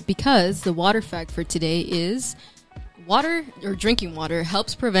took it, because the water fact for today is water, or drinking water,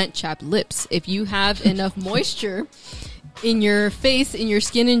 helps prevent chapped lips. If you have enough moisture in your face, in your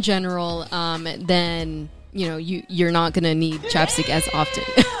skin in general, then you're not gonna need chapstick as often.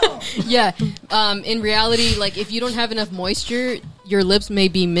 Yeah. In reality, like, if you don't have enough moisture, your lips may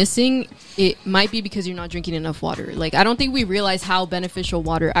be missing. It might be because you're not drinking enough water. Like, I don't think we realize how beneficial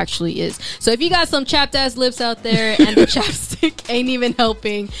water actually is. So if you got some chapped ass lips out there and the chapstick ain't even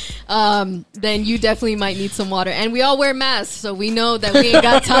helping, then you definitely might need some water. And we all wear masks, so we know that we ain't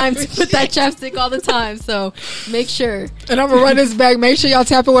got time to put that chapstick all the time. So make sure. And I'm gonna run this back. Make sure y'all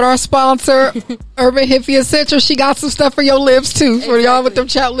tap in with our sponsor, Urban Hippie Essentials. She got some stuff for your lips too, for y'all with them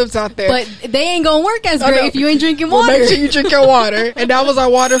chapped lips out there. But they ain't gonna work as great if you ain't drinking Well, water. make sure you drink your water. And that was our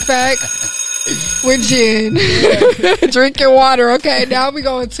water fact with Jen. Drink your water. Okay, now we're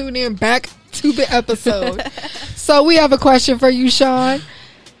going to tune in back to the episode. So we have a question for you, Sean.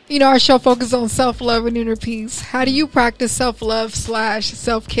 You know, our show focuses on self-love and inner peace. How do you practice self-love /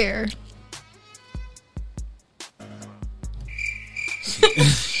 self-care?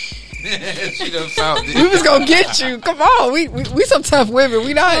 She done found it. We was gonna get you. Come on, we some tough women.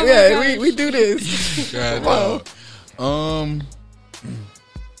 We not. We do this. God, Come no.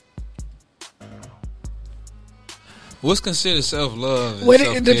 What's considered self-love? What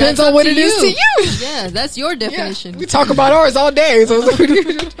it depends on what it is to you. Yeah, that's your definition. Yeah, we talk about ours all day. So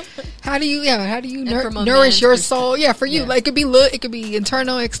how do you from a nourish man's your perspective. soul? Yeah, for you, Yeah. like it could be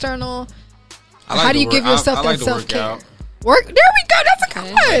internal, external. How do you give yourself I that like to work self-care? out. There we go. That's a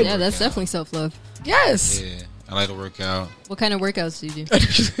good one. Yeah, that's definitely self-love. Yes. Yeah, I like to work out. What kind of workouts do you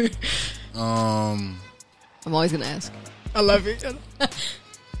do? I'm always gonna ask. I love it.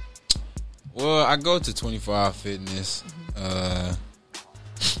 Well, I go to 24-hour fitness.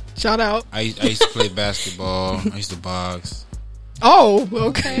 Shout out. I used to play basketball. I used to box. Oh,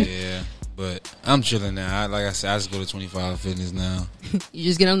 okay. Yeah, but I'm chilling now. Like I said, I just go to 24-hour fitness now. You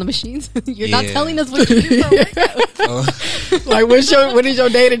just get on the machines. You're not Yeah. telling us what you do for a workout. Like, what does your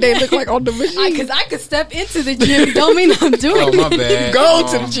day to day look like on the machine? Because I could step into the gym. Don't mean I'm doing Oh, my it. bad. Go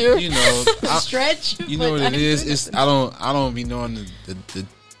to the gym. You know, Stretch. you know but what it I- is. It's I don't be knowing the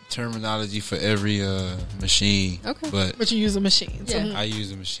terminology for every machine. Okay. But you use a machine. So Yeah. I use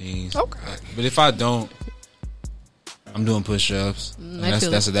the machines. Okay. But if I don't, I'm doing push-ups. I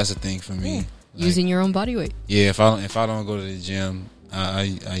feel That's a thing for me. Like, Using your own body weight. yeah, if I don't go to the gym,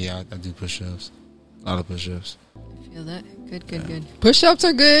 I do push-ups. A lot of push-ups. Feel that? Good. push-ups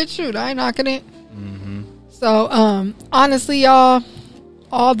are good. Shoot, I ain't knocking it. Mm-hmm. So, honestly, y'all,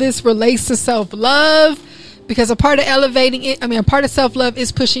 all this relates to self-love, because a part of elevating it, a part of self-love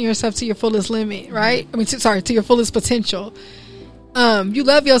is pushing yourself to your fullest limit, right? To your fullest potential. You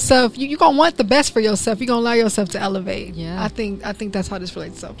love yourself. You're going to want the best for yourself. You're going to allow yourself to elevate. Yeah. I think that's how this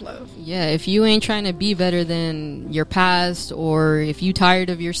relates to self-love. Yeah, if you ain't trying to be better than your past, or if you tired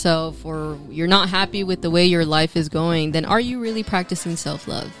of yourself, or you're not happy with the way your life is going, then are you really practicing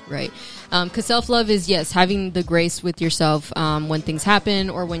self-love, right? Because self-love is, yes, having the grace with yourself when things happen,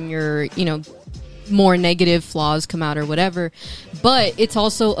 or when you're, more negative flaws come out or whatever. But it's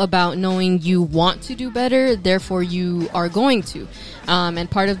also about knowing you want to do better, therefore you are going to. And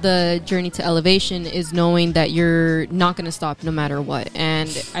part of the journey to elevation is knowing that you're not going to stop no matter what. And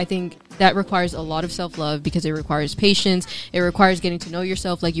I think that requires a lot of self-love, because it requires patience. It requires getting to know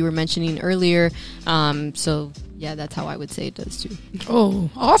yourself, like you were mentioning earlier. So yeah, that's how I would say it does too. Oh,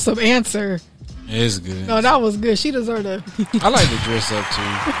 awesome answer. It's good. No, that was good. She deserved a... I like to dress up too.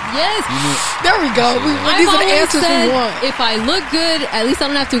 Yes. There we go. These are the always answers said, we want. if I look good, at least I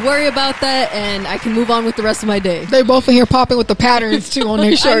don't have to worry about that, and I can move on with the rest of my day. They both in here popping with the patterns too on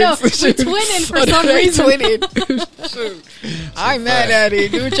their shirts. I know. We're twinning for some They reason. twinning. Shoot. I ain't mad at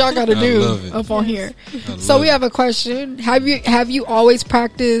it. Do what y'all gotta I do love it. up on here. I So love we have a question. Have you always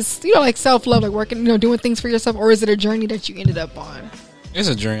practiced, like self-love, like working, doing things for yourself, or is it a journey that you ended up on? It's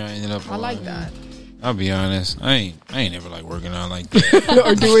a journey I ended up on. I like that. I'll be honest. I ain't never like working out like that.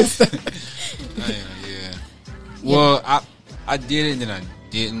 Or doing stuff. Yeah. Well, I did it and then I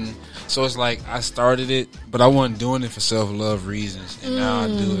didn't. So it's like I started it, but I wasn't doing it for self-love reasons, and now I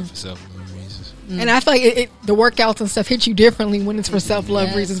do it for self-love reasons. And I feel like the workouts and stuff hit you differently when it's for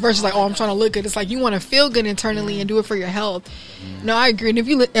self-love reasons versus like, oh, I'm trying to look good. It's like you want to feel good internally and do it for your health. No, I agree. And if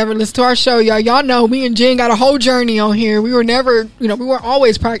you ever listen to our show, y'all know me and Jen got a whole journey on here. We were never, we weren't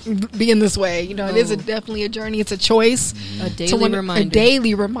always being this way. It is definitely a journey. It's a choice. A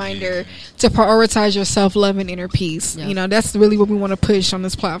daily reminder to prioritize your self-love and inner peace. Yeah. That's really what we want to push on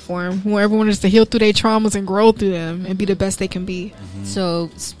this platform. We want everyone is to heal through their traumas and grow through them and be the best they can be. So,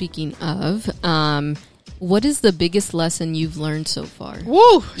 speaking of, what is the biggest lesson you've learned so far?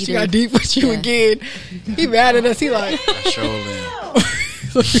 Woo! She got deep with you again. He mad at us. He like...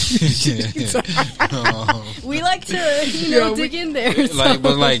 We like to, dig in there. So.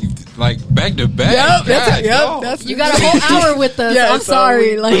 Like back to back. That's you got a whole hour with us. I'm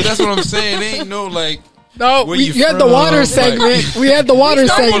sorry. But that's what I'm saying. Ain't no like. No, you had the water segment. We had the water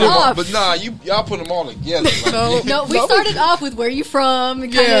segment. But nah, y'all put them all together. Like, no, we started off with where you from.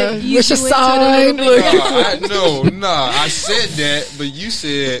 And what's your sign? I said that, but you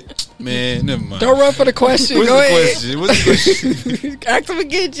said, man, never mind. Don't run for the question. What's Go the ahead. question? What's the question? Ask him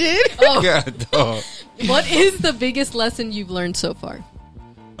again, Jen. Oh. God, dog. What is the biggest lesson you've learned so far?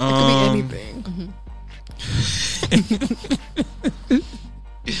 It could be anything.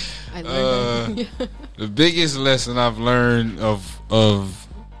 I learned the biggest lesson I've learned of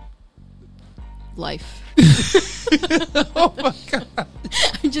life. Oh my God.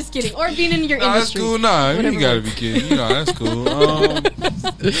 I'm just kidding. Or being in your That's industry. cool. Nah, Whatever you gotta be kidding. That's cool.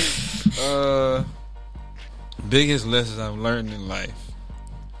 Biggest lessons I've learned in life.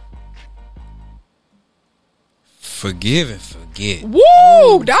 Forgive and forget. Woo!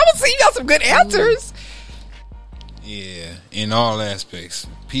 You got some good answers. Yeah, in all aspects,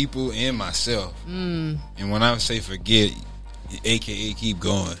 people and myself. And when I say forget, AKA keep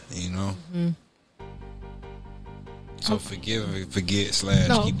going. So forgive and forget /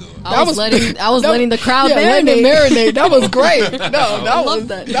 keep going. I was letting the crowd marinate. That was great. That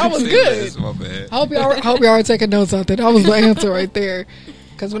was good. That's my bad. I hope y'all are taking notes out there. That was the answer right there.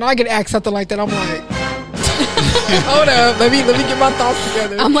 Because when I get asked something like that, I'm like, hold up, let me get my thoughts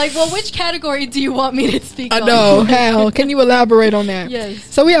together. I'm like, well, which category do you want me to speak on? I know. Hal, can you elaborate on that? Yes.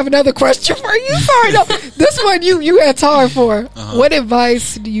 So we have another question for you. Sorry, no, this one you had time for. What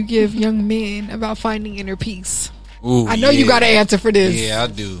advice do you give young men about finding inner peace? Ooh, I know you got an answer for this. Yeah, I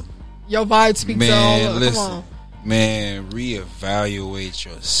do. Your vibe speaks all. Listen, come on. Man, reevaluate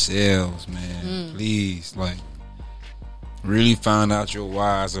yourselves, man. Please, really find out your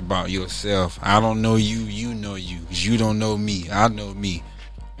whys about yourself. I don't know you, you know you. 'Cause you don't know me, I know me.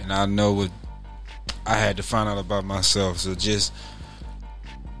 And I know what I had to find out about myself. So just,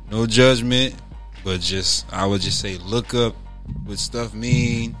 no judgment, but I would just say look up what stuff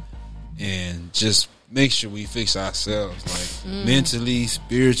mean and just make sure we fix ourselves. Mentally,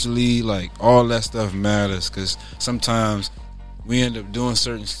 spiritually, all that stuff matters. Because sometimes we end up doing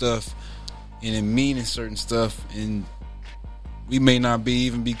certain stuff and it meaning certain stuff, and we may not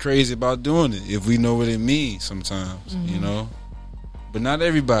even be crazy about doing it if we know what it means sometimes, But not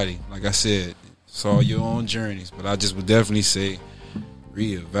everybody. Like I said, it's all your own journeys. But I just would definitely say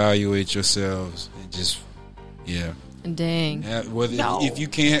reevaluate yourselves and just, Dang. If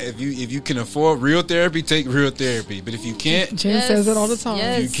you can afford real therapy, take real therapy. But if you can't, Jen says it all the time.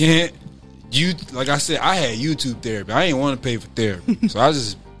 Yes. if you can't, like I said, I had YouTube therapy. I didn't want to pay for therapy, so I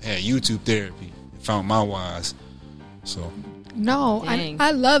just had YouTube therapy and found my whys. So. No,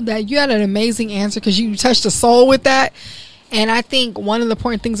 I love that. You had an amazing answer because you touched the soul with that. And I think one of the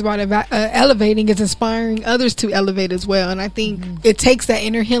important things about elevating is inspiring others to elevate as well. And I think it takes that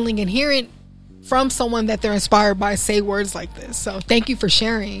inner healing and hearing from someone that they're inspired by say words like this. So thank you for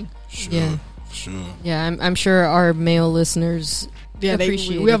sharing. Sure. Yeah, I'm sure our male listeners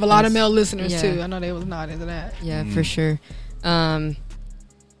appreciate we have a lot of male listeners too. I know they was not into that. Yeah, for sure.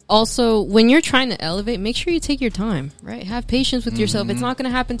 Also, when you're trying to elevate, make sure you take your time, right? Have patience with yourself. It's not going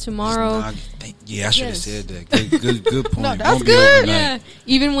to happen tomorrow. I should have said that. Good point. No, that's good. Yeah.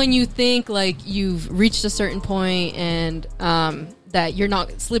 Even when you think you've reached a certain point and that you're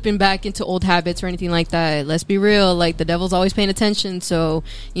not slipping back into old habits or anything like that. Let's be real. The devil's always paying attention. So,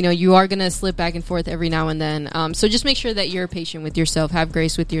 you are going to slip back and forth every now and then. So just make sure that you're patient with yourself, have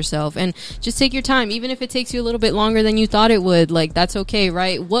grace with yourself, and just take your time. Even if it takes you a little bit longer than you thought it would, that's okay,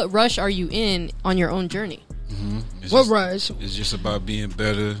 right? What rush are you in on your own journey? What rush? It's just about being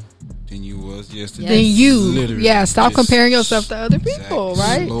better than you was yesterday. Than you. Literally. Yeah, stop comparing yourself to other people,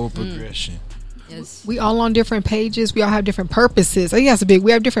 right? Slow progression. Yes. We all on different pages. We all have different purposes. I think that's big.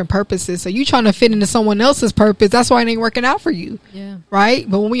 We have different purposes. So you trying to fit into someone else's purpose, that's why it ain't working out for you. Yeah. Right?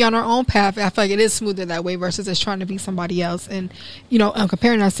 But when we on our own path, I feel like it is smoother that way versus just trying to be somebody else and,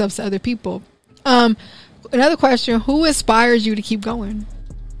 comparing ourselves to other people. Another question: who inspires you to keep going?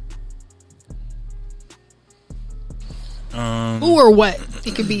 Who or what?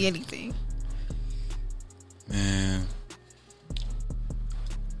 It could be anything. Man,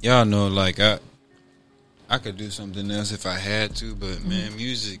 y'all know, like I could do something else if I had to, but man,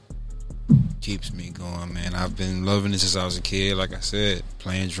 music keeps me going, man. I've been loving it since I was a kid. Like I said,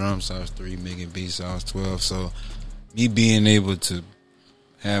 playing drums since I was 3, making beats since I was 12. So me being able to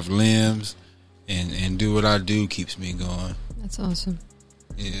have limbs and do what I do keeps me going. That's awesome.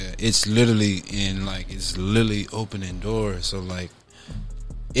 Yeah, it's literally opening doors. So like,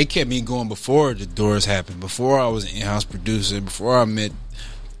 it kept me going before the doors happened. Before I was an in-house producer, before I met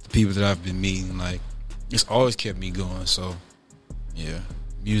the people that I've been meeting, like, it's always kept me going. So yeah,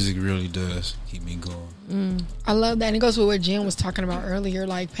 music really does keep me going. I love that, and it goes with what Jen was talking about earlier,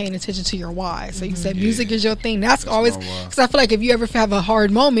 like paying attention to your why. So you said music is your thing. That's always, because I feel like if you ever have a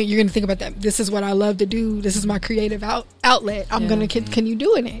hard moment, you're gonna think about that. This is what I love to do. This is my creative outlet. I'm gonna continue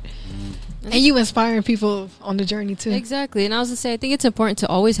doing it. And you inspiring people on the journey too. Exactly. And I was gonna say, I think it's important to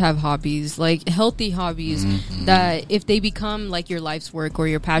always have hobbies, like healthy hobbies, that if they become like your life's work or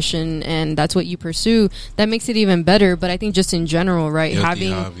your passion and that's what you pursue, that makes it even better. But I think just in general, right?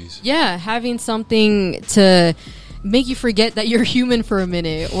 Healthy hobbies. Having something to make you forget that you're human for a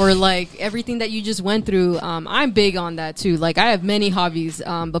minute, or like everything that you just went through. I'm big on that too. Like, I have many hobbies,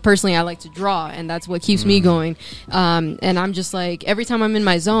 but personally I like to draw, and that's what keeps me going. And I'm just like, every time I'm in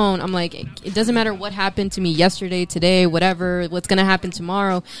my zone, I'm like, it doesn't matter what happened to me yesterday, today, whatever, what's going to happen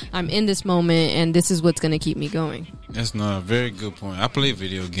tomorrow. I'm in this moment, and this is what's going to keep me going. That's not a very good point. I play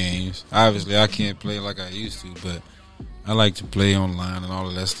video games. Obviously I can't play like I used to, but I like to play online and all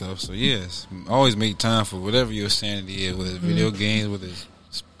of that stuff. So yes, always make time for whatever your sanity is, whether it's video games, whether it's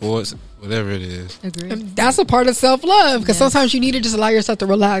sports, whatever it is. Agreed. That's a part of self-love, because sometimes you need to just allow yourself to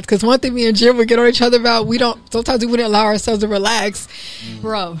relax. Because one thing me and Jim would get on each other about, sometimes we wouldn't allow ourselves to relax.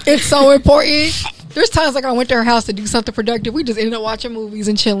 Bro, it's so important. There's times like I went to her house to do something productive. We just ended up watching movies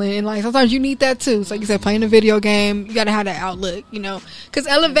and chilling. And like, sometimes you need that too. So like you said, playing a video game, you got to have that outlook, you know, because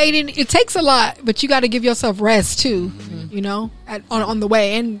elevating, it takes a lot, but you got to give yourself rest too, you know, on the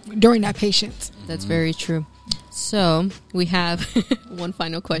way and during that patience. That's very true. So we have one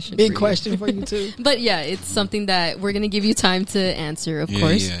final question. Big question for you too. But yeah, it's something that we're going to give you time to answer, of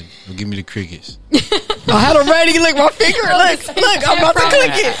course. Yeah, don't give me the crickets. I had them ready. Look, my finger. Look, I'm about to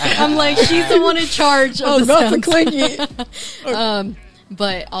click it. I'm like, she's the one in charge. I was about to click it.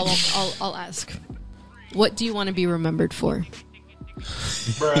 But I'll ask. What do you want to be remembered for?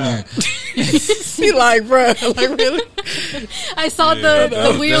 Bruh. He like, bruh, like really? I saw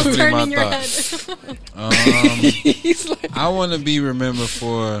the wheels turn in your head. He's like, I want to be remembered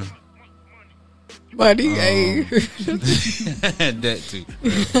for buddy, that too.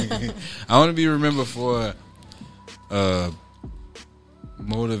 I want to be remembered for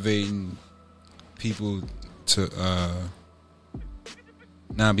motivating people to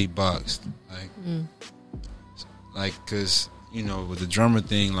not be boxed, like, cause you know, with the drummer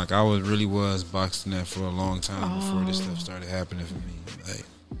thing, like I really was boxing that for a long time before this stuff started happening for me. Like,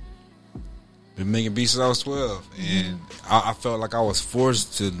 been making beats since I was 12, and I felt like I was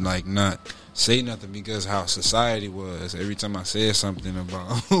forced to like not say nothing because how society was. Every time I said something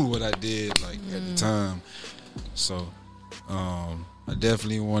about what I did, like at the time, so I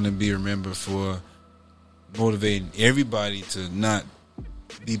definitely want to be remembered for motivating everybody to not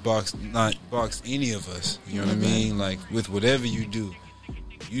be boxed, not box any of us. You know what I mean? Like with whatever you do,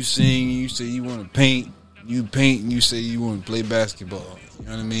 you sing, you say you want to paint, you paint, and you say you want to play basketball. You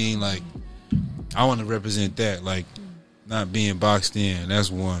know what I mean? Like I want to represent that, like not being boxed in. That's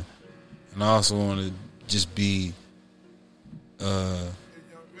one. And I also want to just be, I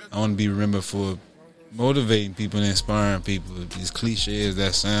want to be remembered for motivating people and inspiring people. As cliche as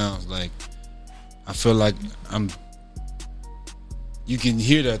that sounds, like I feel like you can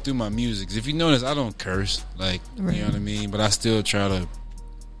hear that through my music. If you notice, I don't curse, like, right. You know what I mean? But I still try to,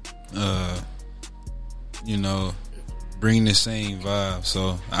 you know, bring the same vibe.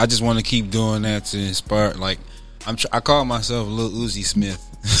 So I just want to keep doing that to inspire. Like, I call myself Lil Uzi Smith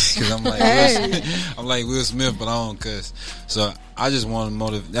because I'm like, I'm like Will Smith, but I don't cuss. So I just want to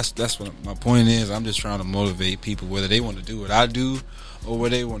motivate. That's what my point is. I'm just trying to motivate people, whether they want to do what I do or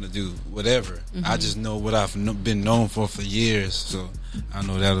what they want to do, whatever. I just know what I've been known for years, so I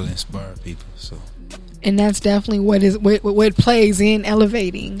know that'll inspire people. So, and that's definitely what plays in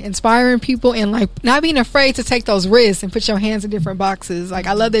elevating, inspiring people, and like not being afraid to take those risks and put your hands in different boxes. Like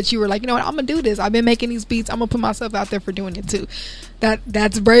I love that you were like, you know what, I'm gonna do this. I've been making these beats. I'm gonna put myself out there for doing it too.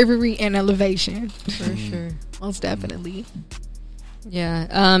 That's bravery and elevation for sure, most definitely.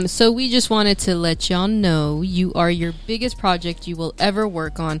 Yeah. So we just wanted to let y'all know you are your biggest project you will ever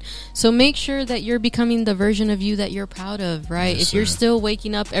work on. So make sure that you're becoming the version of you that you're proud of, right? Yes, if you're sir. still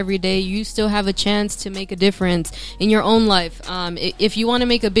waking up every day, you still have a chance to make a difference in your own life. If you want to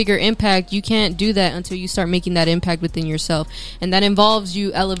make a bigger impact, you can't do that until you start making that impact within yourself. And that involves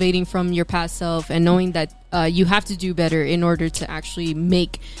you elevating from your past self and knowing that you have to do better in order to actually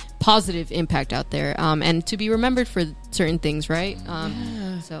make positive impact out there, and to be remembered for certain things, right?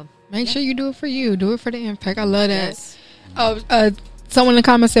 So Make sure you do it for you. Do it for the impact. I love that. yes. Someone in the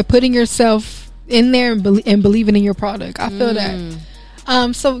comments said putting yourself in there and believing in your product. I feel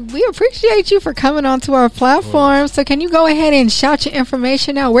that. So we appreciate you for coming onto our platform. So can you go ahead and shout your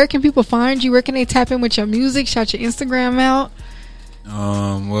information out? Where can people find you? Where can they tap in with your music? Shout your Instagram out.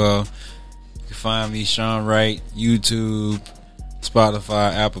 Well, you can find me Sean Wright, YouTube,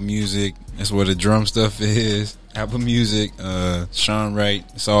 Spotify, Apple Music. That's where the drum stuff is. Apple Music, Sean Wright.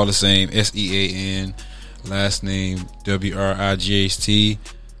 It's all the same. SEAN. Last name WRIGHT.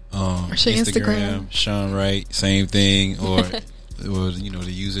 What's your Instagram? Sean Wright. Same thing. Or the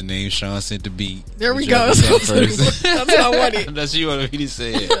username Sean sent the beat. There we go. Whichever comes first. That's what I wanted. That's you want me to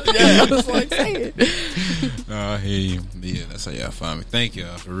say it. Yeah, I was like, say it. No, I hear you. Yeah, that's how y'all find me. Thank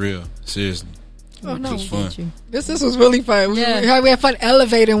y'all for real. Seriously. Oh, no. It was fun. This was really fun. Yeah. We had fun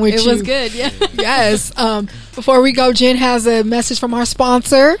elevating with It you. was good, yeah. Yes. Before we go, Jen has a message from our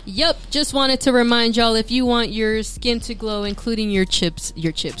sponsor. Yep, just wanted to remind y'all, if you want your skin to glow, including your lips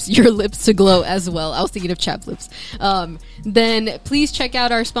to glow as well. I was thinking of chapped lips. Then please check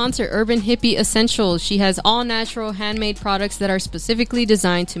out our sponsor, Urban Hippie Essentials. She has all natural handmade products that are specifically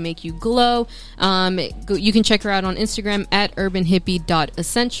designed to make you glow. You can check her out on Instagram at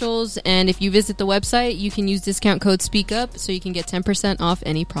urbanhippie.essentials. And if you visit the website, you can use discount code SPEAKUP so you can get 10% off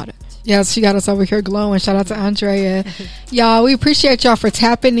any product. Yes, she got us over here glowing. Shout out to Andrea. Y'all, we appreciate y'all for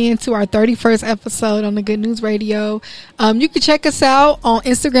tapping into our 31st episode on the Good News Radio. You can check us out on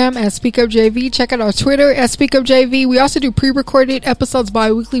Instagram at SpeakUpJV. Check out our Twitter at SpeakUpJV. We also do pre-recorded episodes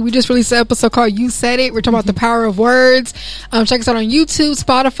bi-weekly. We just released an episode called You Said It. We're talking about the power of words. Check us out on YouTube,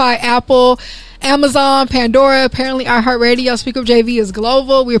 Spotify, Apple, Amazon, Pandora, apparently iHeartRadio. Speak Up JV is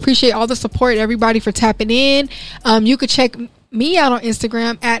global. We appreciate all the support, everybody, for tapping in. You could check me out on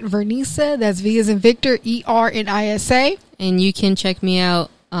Instagram at Vernisa. That's V as in Victor, ERNISA. And you can check me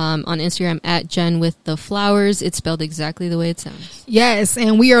out on Instagram at Jen with the flowers. It's spelled exactly the way it sounds. Yes,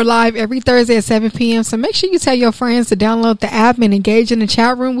 and we are live every Thursday at 7 p.m. So make sure you tell your friends to download the app and engage in the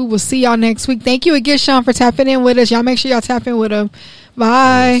chat room. We will see y'all next week. Thank you again, Sean, for tapping in with us. Y'all make sure y'all tap in with him.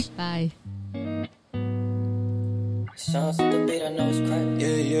 Bye. Bye. Sounds like the beat, I know it's crack.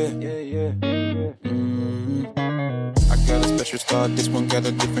 I got a special start, this one got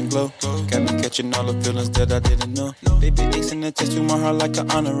a different glow. Got me catching all the feelings that I didn't know. Baby acing and tattoo my heart like an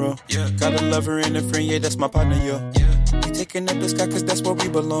honor roll. Got a lover and a friend, yeah, that's my partner, yo. We taking up the sky cause that's where we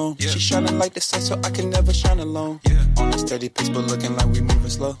belong. She shining like the sun so I can never shine alone. On a steady pace but looking like we moving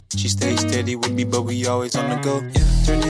slow. She stays steady with me but we always on the go. Turning